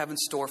 whatever you have in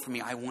store for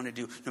me, I want to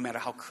do, no matter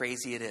how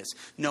crazy it is.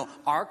 No,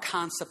 our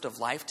concept of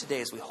life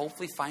today is we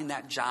hopefully find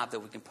that job that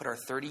we can put our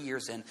 30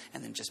 years in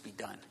and then just be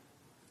done.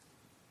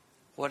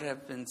 What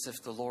happens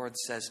if the Lord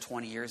says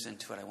 20 years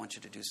into it, I want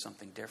you to do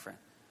something different?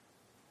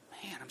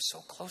 Man, I'm so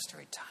close to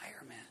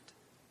retirement.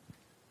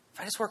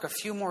 If I just work a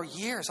few more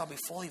years, I'll be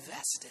fully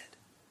vested.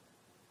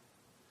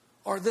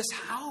 Or this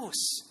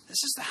house.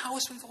 This is the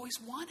house we've always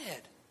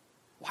wanted.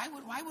 Why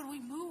would we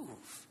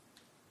move?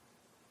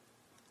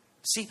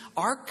 See,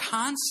 our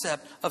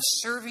concept of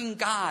serving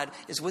God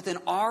is within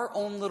our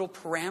own little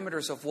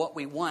parameters of what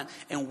we want.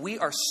 And we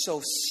are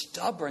so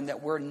stubborn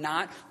that we're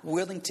not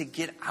willing to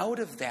get out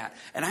of that.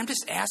 And I'm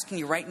just asking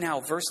you right now,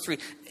 verse 3,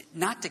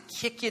 not to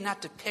kick you,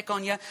 not to pick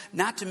on you,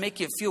 not to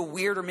make you feel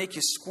weird or make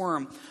you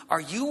squirm.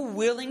 Are you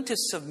willing to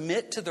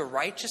submit to the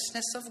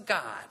righteousness of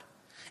God?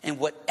 And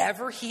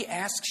whatever He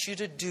asks you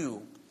to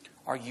do,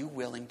 are you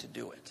willing to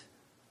do it?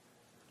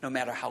 No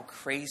matter how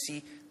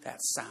crazy that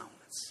sounds.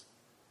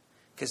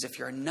 Because if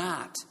you're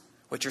not,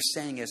 what you're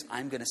saying is,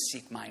 I'm going to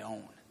seek my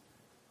own.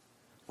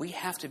 We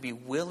have to be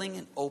willing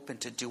and open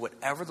to do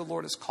whatever the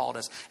Lord has called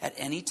us at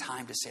any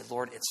time to say,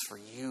 Lord, it's for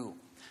you.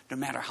 No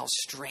matter how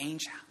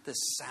strange this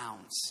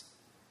sounds.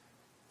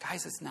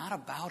 Guys, it's not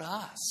about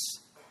us.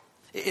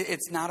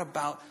 It's not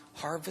about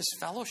Harvest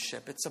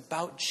Fellowship. It's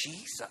about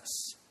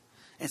Jesus.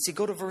 And see,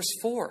 go to verse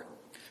 4.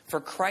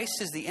 For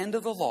Christ is the end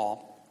of the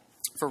law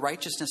for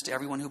righteousness to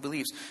everyone who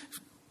believes.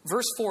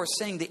 Verse 4 is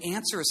saying the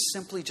answer is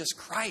simply just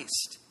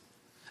Christ.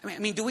 I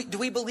mean, do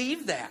we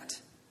believe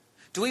that?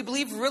 Do we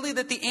believe really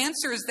that the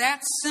answer is that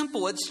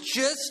simple? It's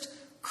just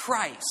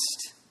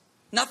Christ.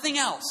 Nothing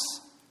else.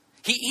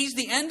 He's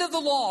the end of the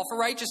law for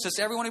righteousness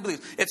to everyone who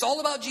believes. It's all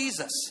about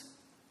Jesus.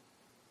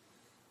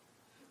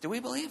 Do we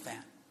believe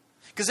that?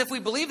 Because if we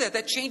believe that,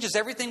 that changes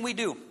everything we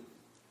do.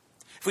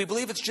 If we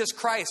believe it's just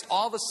Christ,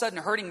 all of a sudden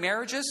hurting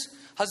marriages,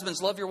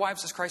 husbands, love your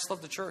wives as Christ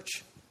loved the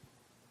church.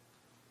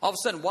 All of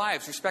a sudden,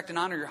 wives, respect and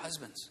honor your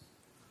husbands.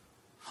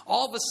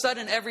 All of a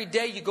sudden, every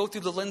day you go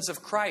through the lens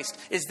of Christ.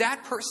 Is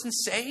that person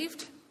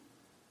saved?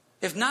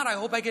 If not, I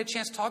hope I get a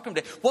chance to talk to him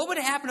today. What would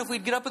happen if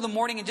we'd get up in the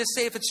morning and just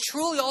say, if it's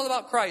truly all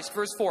about Christ,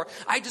 verse 4,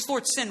 I just,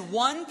 Lord, send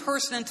one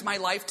person into my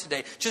life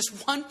today.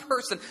 Just one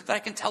person that I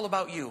can tell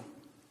about you.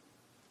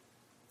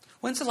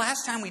 When's the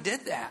last time we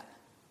did that?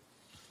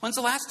 When's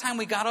the last time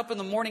we got up in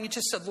the morning and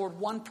just said, Lord,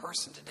 one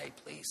person today,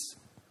 please?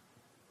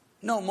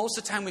 No, most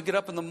of the time we get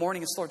up in the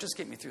morning and it's, Lord, just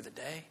get me through the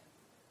day.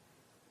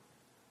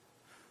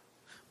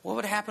 What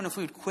would happen if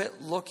we would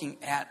quit looking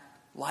at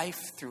life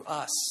through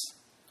us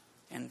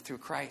and through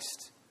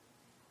Christ?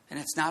 And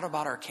it's not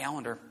about our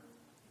calendar,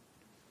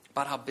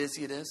 about how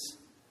busy it is.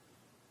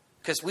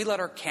 Because we let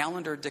our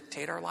calendar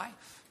dictate our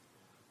life.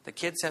 The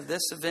kids have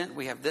this event,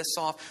 we have this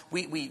off.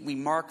 We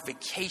mark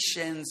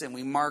vacations and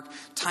we mark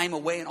time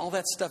away, and all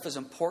that stuff is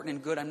important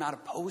and good. I'm not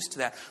opposed to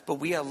that. But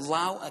we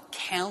allow a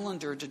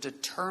calendar to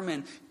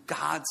determine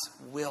God's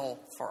will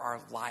for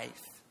our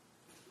life.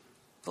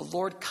 The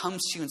Lord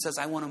comes to you and says,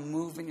 I want to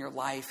move in your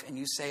life. And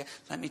you say,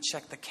 let me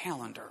check the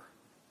calendar.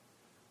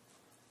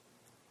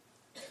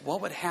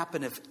 What would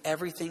happen if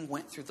everything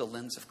went through the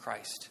lens of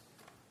Christ?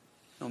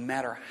 No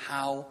matter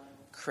how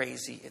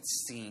crazy it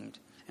seemed.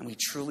 And we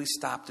truly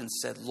stopped and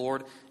said,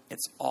 Lord,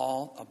 it's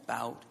all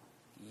about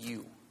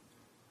you.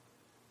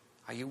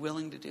 Are you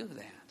willing to do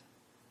that?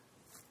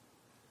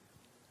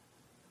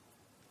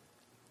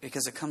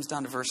 Because it comes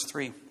down to verse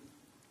 3.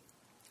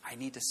 I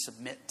need to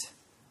submit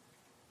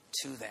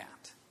to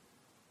that.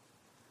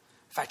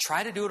 If I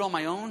try to do it on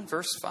my own,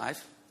 verse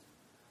 5,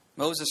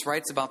 Moses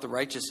writes about the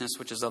righteousness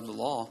which is of the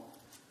law.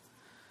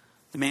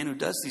 The man who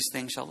does these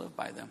things shall live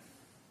by them.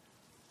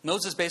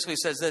 Moses basically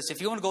says this: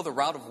 if you want to go the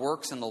route of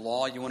works in the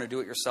law, you want to do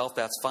it yourself,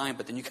 that's fine,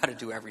 but then you got to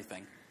do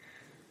everything.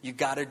 You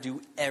got to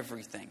do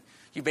everything.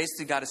 You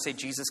basically got to say,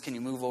 Jesus, can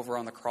you move over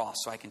on the cross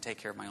so I can take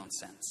care of my own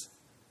sins?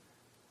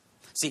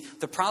 See,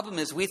 the problem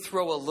is we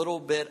throw a little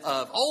bit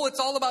of, it's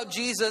all about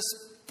Jesus,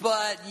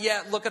 but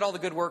yet look at all the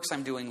good works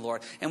I'm doing,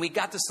 Lord. And we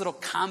got this little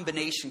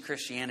combination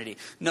Christianity.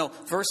 No,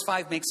 verse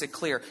 5 makes it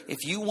clear.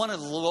 If you want to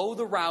go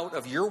the route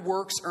of your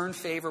works earn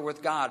favor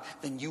with God,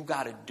 then you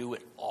got to do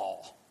it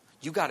all.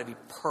 You got to be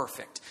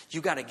perfect.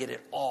 You got to get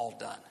it all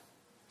done.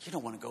 You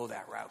don't want to go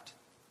that route.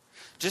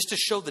 Just to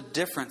show the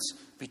difference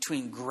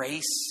between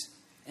grace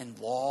and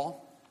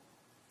law,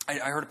 I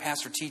heard a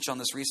pastor teach on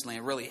this recently.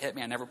 It really hit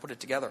me. I never put it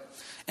together.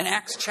 In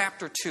Acts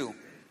chapter 2,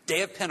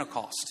 day of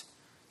Pentecost,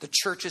 the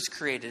church is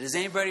created. Does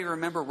anybody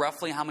remember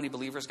roughly how many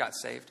believers got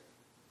saved?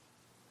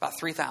 About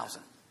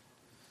 3,000.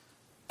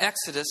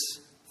 Exodus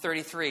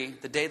 33,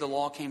 the day the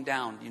law came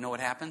down, you know what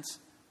happens?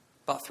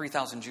 About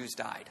 3,000 Jews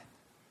died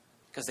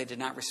because they did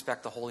not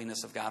respect the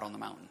holiness of God on the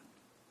mountain.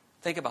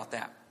 Think about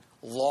that.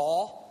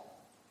 Law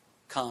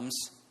comes,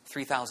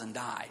 3,000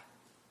 die.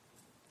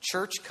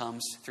 Church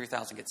comes,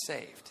 3,000 get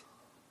saved.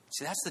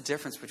 See, that's the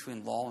difference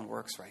between law and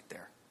works right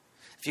there.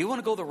 If you want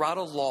to go the route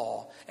of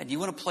law and you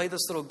want to play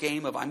this little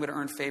game of I'm going to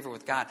earn favor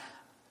with God,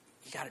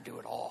 you got to do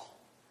it all.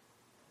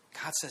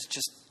 God says,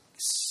 just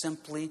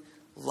simply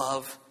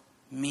love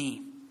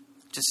me.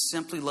 Just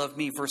simply love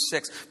me. Verse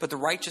 6, but the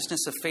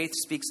righteousness of faith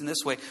speaks in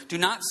this way. Do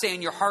not say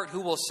in your heart who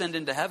will ascend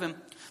into heaven,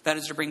 that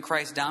is to bring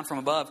Christ down from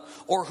above,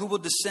 or who will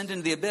descend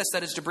into the abyss,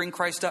 that is to bring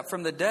Christ up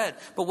from the dead.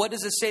 But what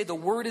does it say? The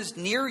word is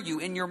near you,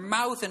 in your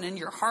mouth and in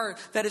your heart.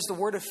 That is the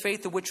word of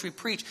faith of which we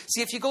preach.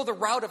 See, if you go the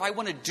route of I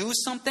want to do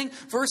something,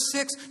 verse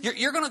 6,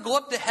 you're going to go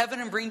up to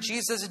heaven and bring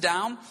Jesus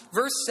down.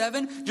 Verse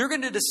 7, you're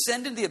going to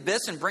descend into the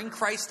abyss and bring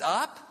Christ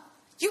up.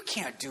 You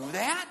can't do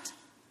that.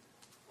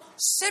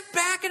 Sit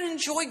back and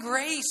enjoy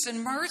grace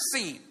and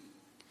mercy.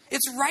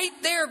 It's right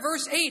there,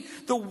 verse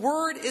 8. The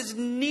word is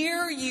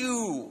near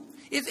you.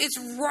 It's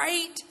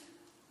right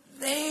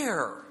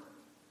there.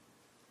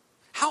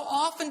 How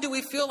often do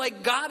we feel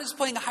like God is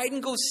playing hide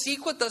and go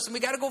seek with us and we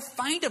got to go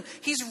find him?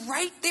 He's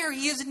right there.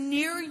 He is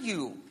near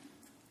you.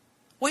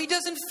 Well, he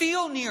doesn't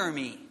feel near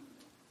me.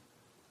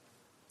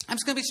 I'm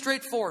just going to be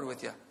straightforward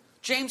with you.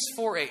 James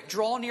 4:8,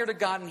 draw near to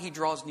God and he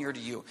draws near to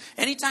you.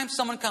 Anytime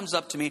someone comes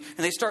up to me and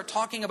they start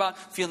talking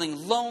about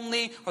feeling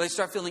lonely or they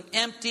start feeling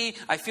empty,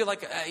 I feel like,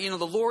 the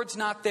Lord's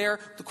not there.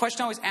 The question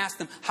I always ask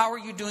them, how are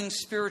you doing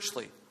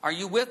spiritually? Are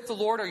you with the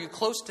Lord? Are you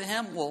close to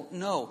him? Well,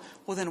 no.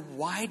 Well, then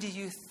why do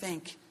you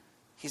think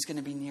he's going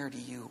to be near to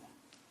you?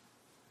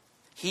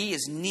 He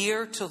is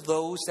near to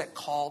those that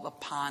call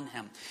upon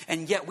him.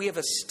 And yet we have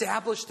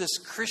established this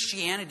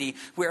Christianity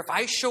where if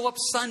I show up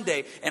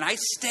Sunday and I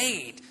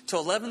stayed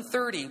till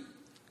 11:30,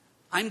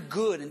 I'm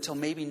good until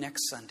maybe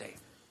next Sunday.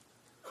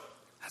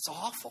 That's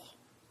awful.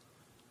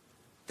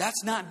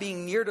 That's not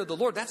being near to the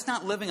Lord. That's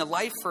not living a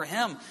life for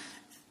him.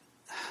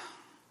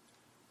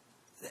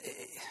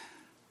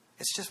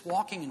 It's just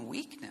walking in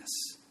weakness.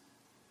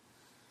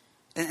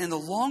 And the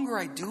longer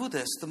I do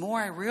this, the more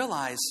I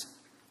realize,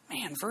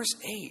 man, verse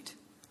 8,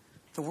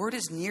 the word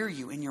is near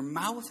you, in your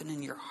mouth and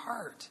in your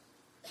heart.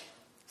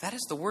 That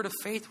is the word of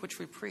faith which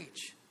we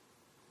preach.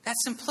 That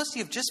simplicity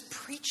of just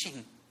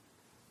preaching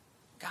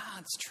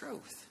God's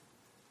truth.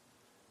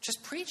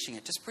 Just preaching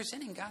it, just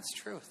presenting God's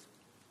truth.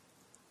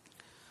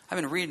 I've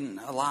been reading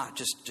a lot,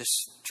 just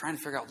trying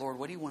to figure out, Lord,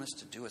 what do you want us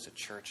to do as a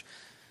church?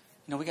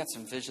 We got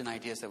some vision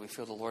ideas that we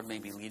feel the Lord may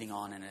be leading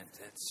on, and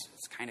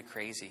it's kind of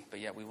crazy. But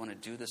yet we want to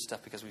do this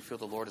stuff because we feel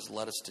the Lord has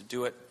led us to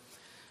do it.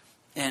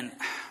 And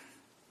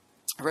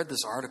I read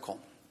this article,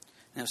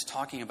 and it was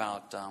talking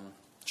about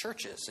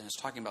churches, and it's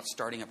talking about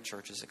starting up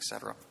churches,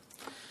 etc.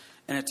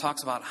 And it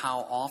talks about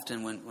how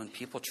often when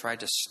people try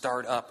to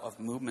start up a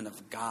movement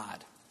of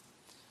God,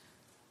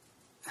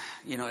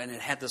 and it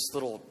had this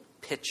little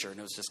picture, and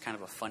it was just kind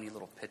of a funny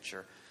little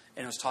picture.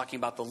 And it was talking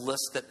about the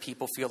list that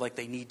people feel like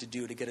they need to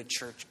do to get a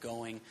church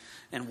going.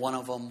 And one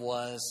of them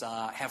was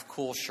have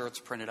cool shirts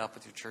printed up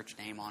with your church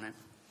name on it.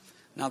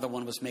 Another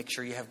one was make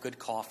sure you have good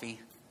coffee.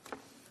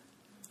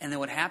 And then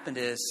what happened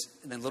is,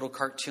 in the little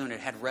cartoon, it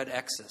had red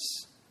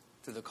X's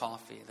through the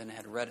coffee. Then it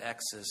had red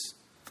X's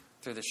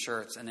through the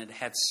shirts. And it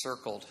had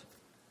circled,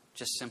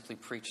 just simply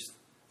preach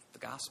the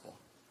gospel.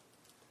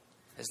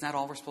 Isn't that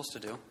all we're supposed to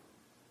do?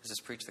 Is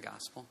just preach the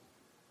gospel?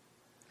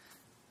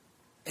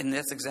 And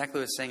that's exactly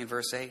what it's saying in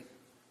verse 8.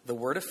 The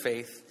word of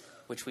faith,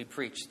 which we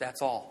preach.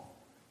 That's all.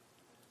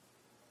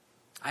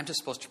 I'm just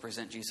supposed to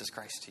present Jesus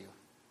Christ to you.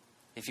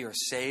 If you are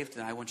saved,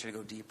 then I want you to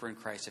go deeper in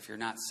Christ. If you're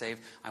not saved,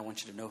 I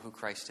want you to know who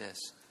Christ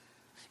is.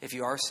 If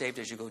you are saved,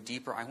 as you go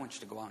deeper, I want you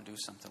to go out and do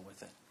something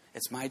with it.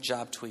 It's my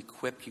job to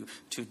equip you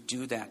to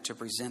do that, to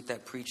present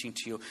that preaching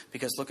to you.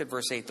 Because look at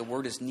verse 8. The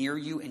word is near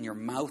you in your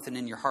mouth and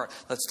in your heart.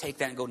 Let's take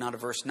that and go now to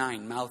verse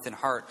 9, mouth and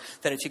heart.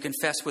 That if you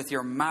confess with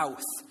your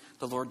mouth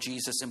the Lord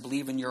Jesus and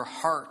believe in your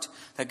heart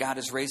that God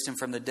has raised him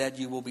from the dead,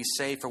 you will be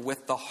saved. For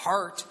with the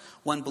heart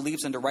one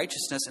believes unto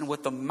righteousness, and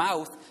with the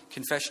mouth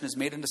confession is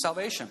made unto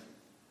salvation.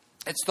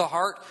 It's the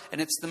heart and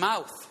it's the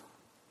mouth.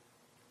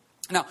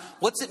 Now,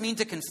 what's it mean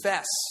to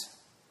confess?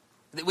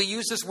 We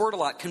use this word a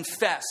lot,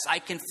 confess. I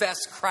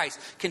confess Christ.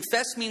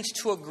 Confess means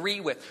to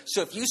agree with.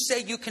 So if you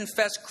say you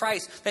confess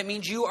Christ, that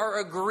means you are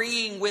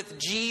agreeing with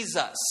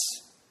Jesus.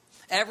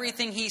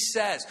 Everything he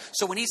says.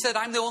 So when he said,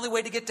 I'm the only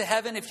way to get to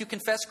heaven, if you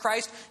confess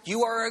Christ,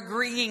 you are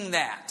agreeing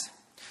that.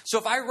 So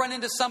if I run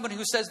into somebody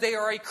who says they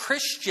are a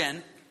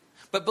Christian,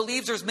 but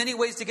believes there's many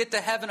ways to get to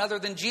heaven other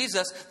than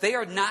Jesus, they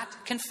are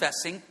not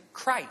confessing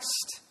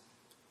Christ.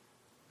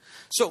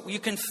 So you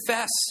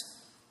confess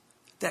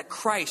that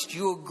Christ,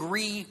 you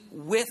agree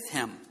with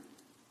him.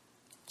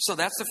 So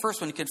that's the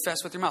first one, you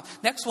confess with your mouth.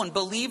 Next one,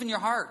 believe in your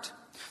heart.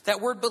 That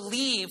word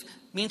believe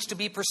means to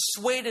be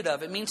persuaded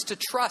of. It means to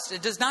trust.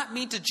 It does not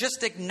mean to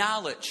just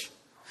acknowledge.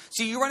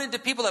 See, you run into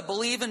people that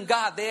believe in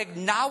God. They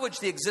acknowledge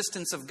the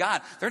existence of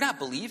God. They're not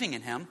believing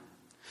in him.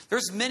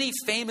 There's many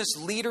famous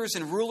leaders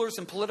and rulers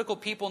and political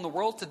people in the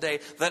world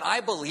today that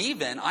I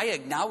believe in. I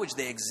acknowledge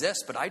they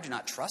exist, but I do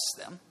not trust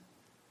them.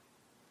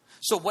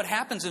 So what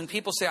happens when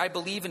people say, I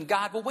believe in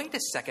God? Well, wait a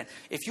second.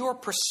 If you are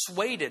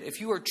persuaded, if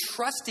you are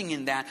trusting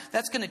in that,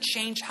 that's going to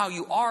change how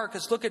you are.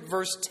 Because look at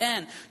verse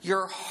 10.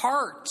 Your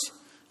heart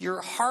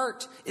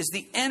is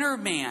the inner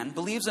man,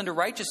 believes unto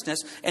righteousness,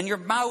 and your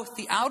mouth,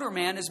 the outer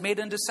man, is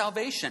made unto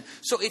salvation.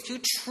 So if you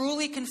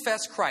truly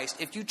confess Christ,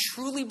 if you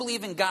truly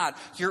believe in God,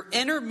 your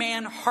inner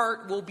man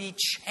heart will be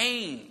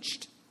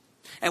changed.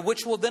 And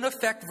which will then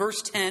affect,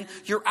 verse 10,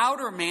 your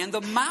outer man, the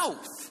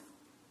mouth.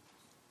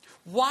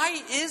 Why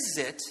is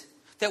it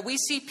that we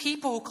see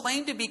people who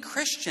claim to be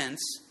Christians,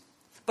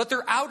 but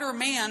their outer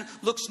man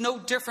looks no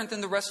different than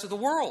the rest of the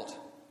world?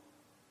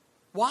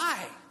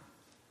 Why?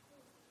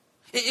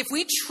 If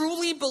we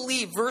truly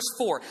believe, verse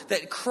 4,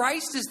 that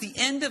Christ is the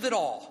end of it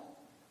all,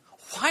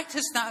 why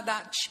does that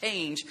not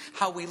change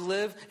how we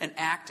live and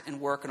act and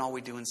work and all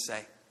we do and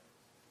say?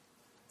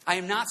 I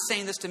am not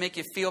saying this to make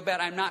you feel bad.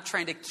 I'm not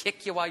trying to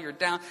kick you while you're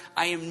down.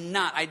 I'm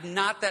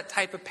not that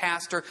type of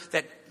pastor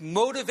that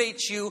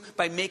motivates you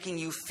by making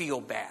you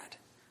feel bad.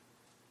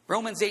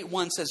 Romans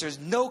 8:1 says there's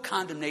no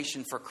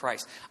condemnation for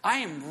Christ. I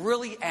am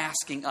really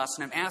asking us,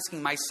 and I'm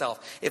asking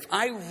myself, if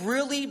I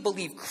really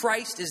believe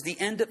Christ is the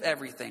end of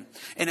everything,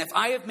 and if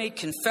I have made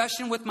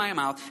confession with my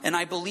mouth, and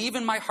I believe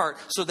in my heart,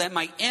 so that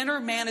my inner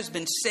man has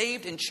been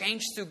saved and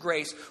changed through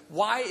grace,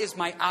 why is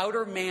my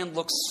outer man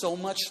look so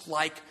much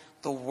like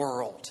the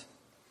world?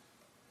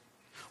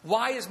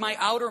 Why is my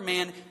outer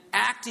man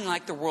acting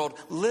like the world,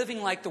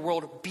 living like the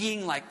world,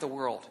 being like the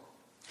world?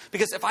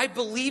 Because if I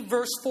believe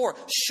verse 4,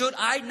 should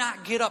I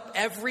not get up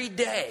every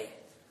day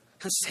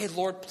and say,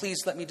 Lord,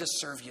 please let me just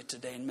serve you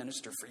today and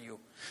minister for you.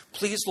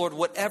 Please, Lord,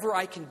 whatever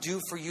I can do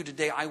for you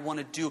today, I want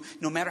to do.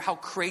 No matter how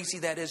crazy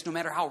that is, no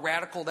matter how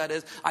radical that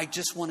is, I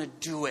just want to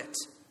do it.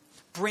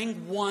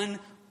 Bring one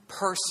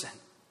person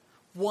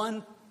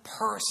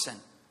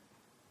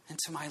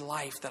into my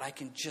life that I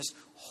can just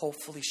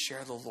hopefully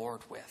share the Lord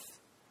with.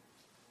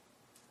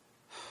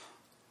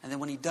 And then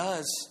when he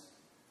does,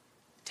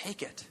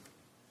 take it.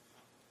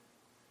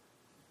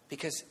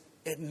 Because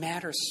it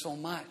matters so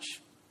much.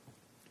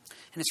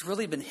 And it's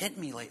really been hitting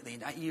me lately.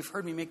 You've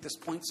heard me make this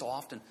point so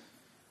often.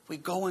 We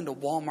go into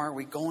Walmart,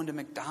 we go into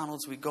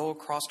McDonald's, we go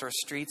across our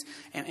streets,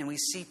 and we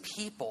see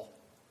people.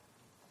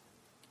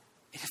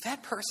 And if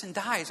that person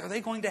dies, are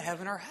they going to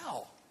heaven or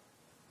hell?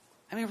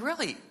 I mean,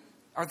 really,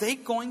 are they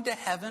going to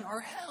heaven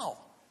or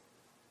hell?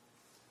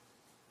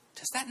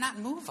 Does that not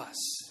move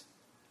us?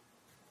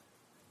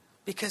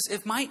 Because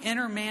if my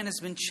inner man has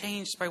been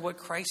changed by what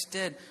Christ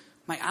did,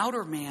 my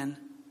outer man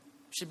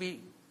should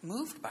be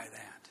moved by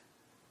that.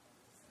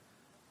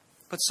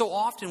 But so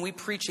often we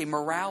preach a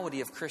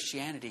morality of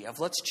Christianity, of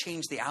let's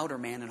change the outer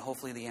man and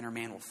hopefully the inner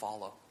man will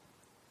follow.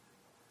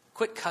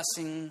 Quit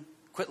cussing,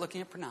 quit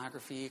looking at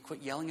pornography,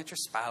 quit yelling at your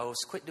spouse,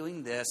 quit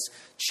doing this.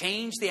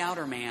 Change the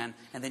outer man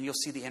and then you'll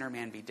see the inner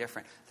man be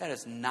different. That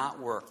has not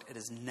worked. It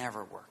has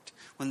never worked.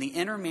 When the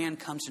inner man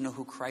comes to know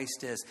who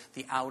Christ is,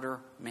 the outer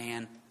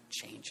man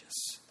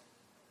changes.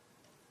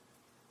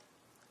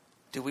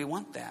 Do we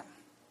want that?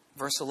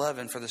 Verse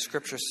 11, for the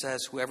scripture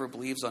says, whoever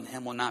believes on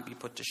him will not be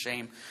put to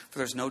shame, for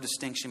there's no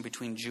distinction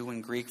between Jew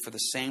and Greek, for the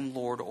same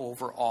Lord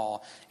over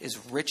all is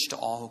rich to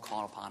all who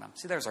call upon him.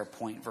 See, there's our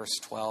point, verse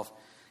 12.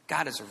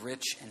 God is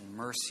rich in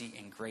mercy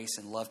and grace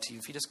and love to you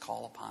if you just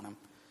call upon him.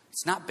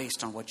 It's not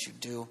based on what you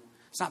do.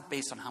 It's not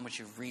based on how much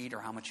you read or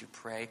how much you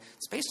pray.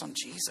 It's based on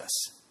Jesus.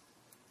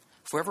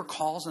 Whoever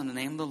calls on the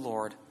name of the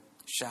Lord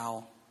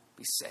shall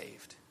be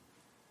saved.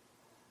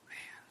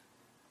 Man,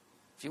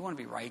 if you want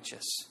to be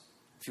righteous,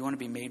 if you want to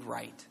be made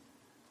right.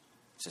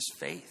 It's just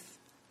faith.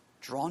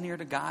 Draw near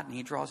to God and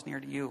He draws near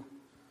to you.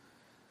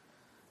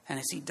 And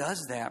as He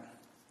does that,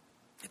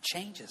 it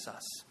changes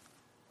us.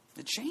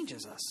 It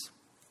changes us.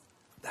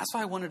 That's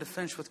why I wanted to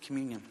finish with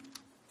communion.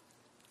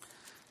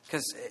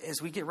 Because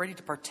as we get ready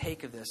to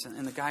partake of this,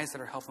 and the guys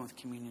that are helping with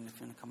communion, if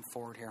you want to come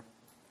forward here.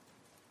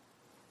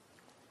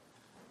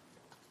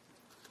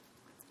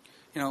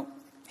 You know,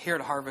 here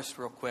at Harvest,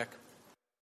 real quick,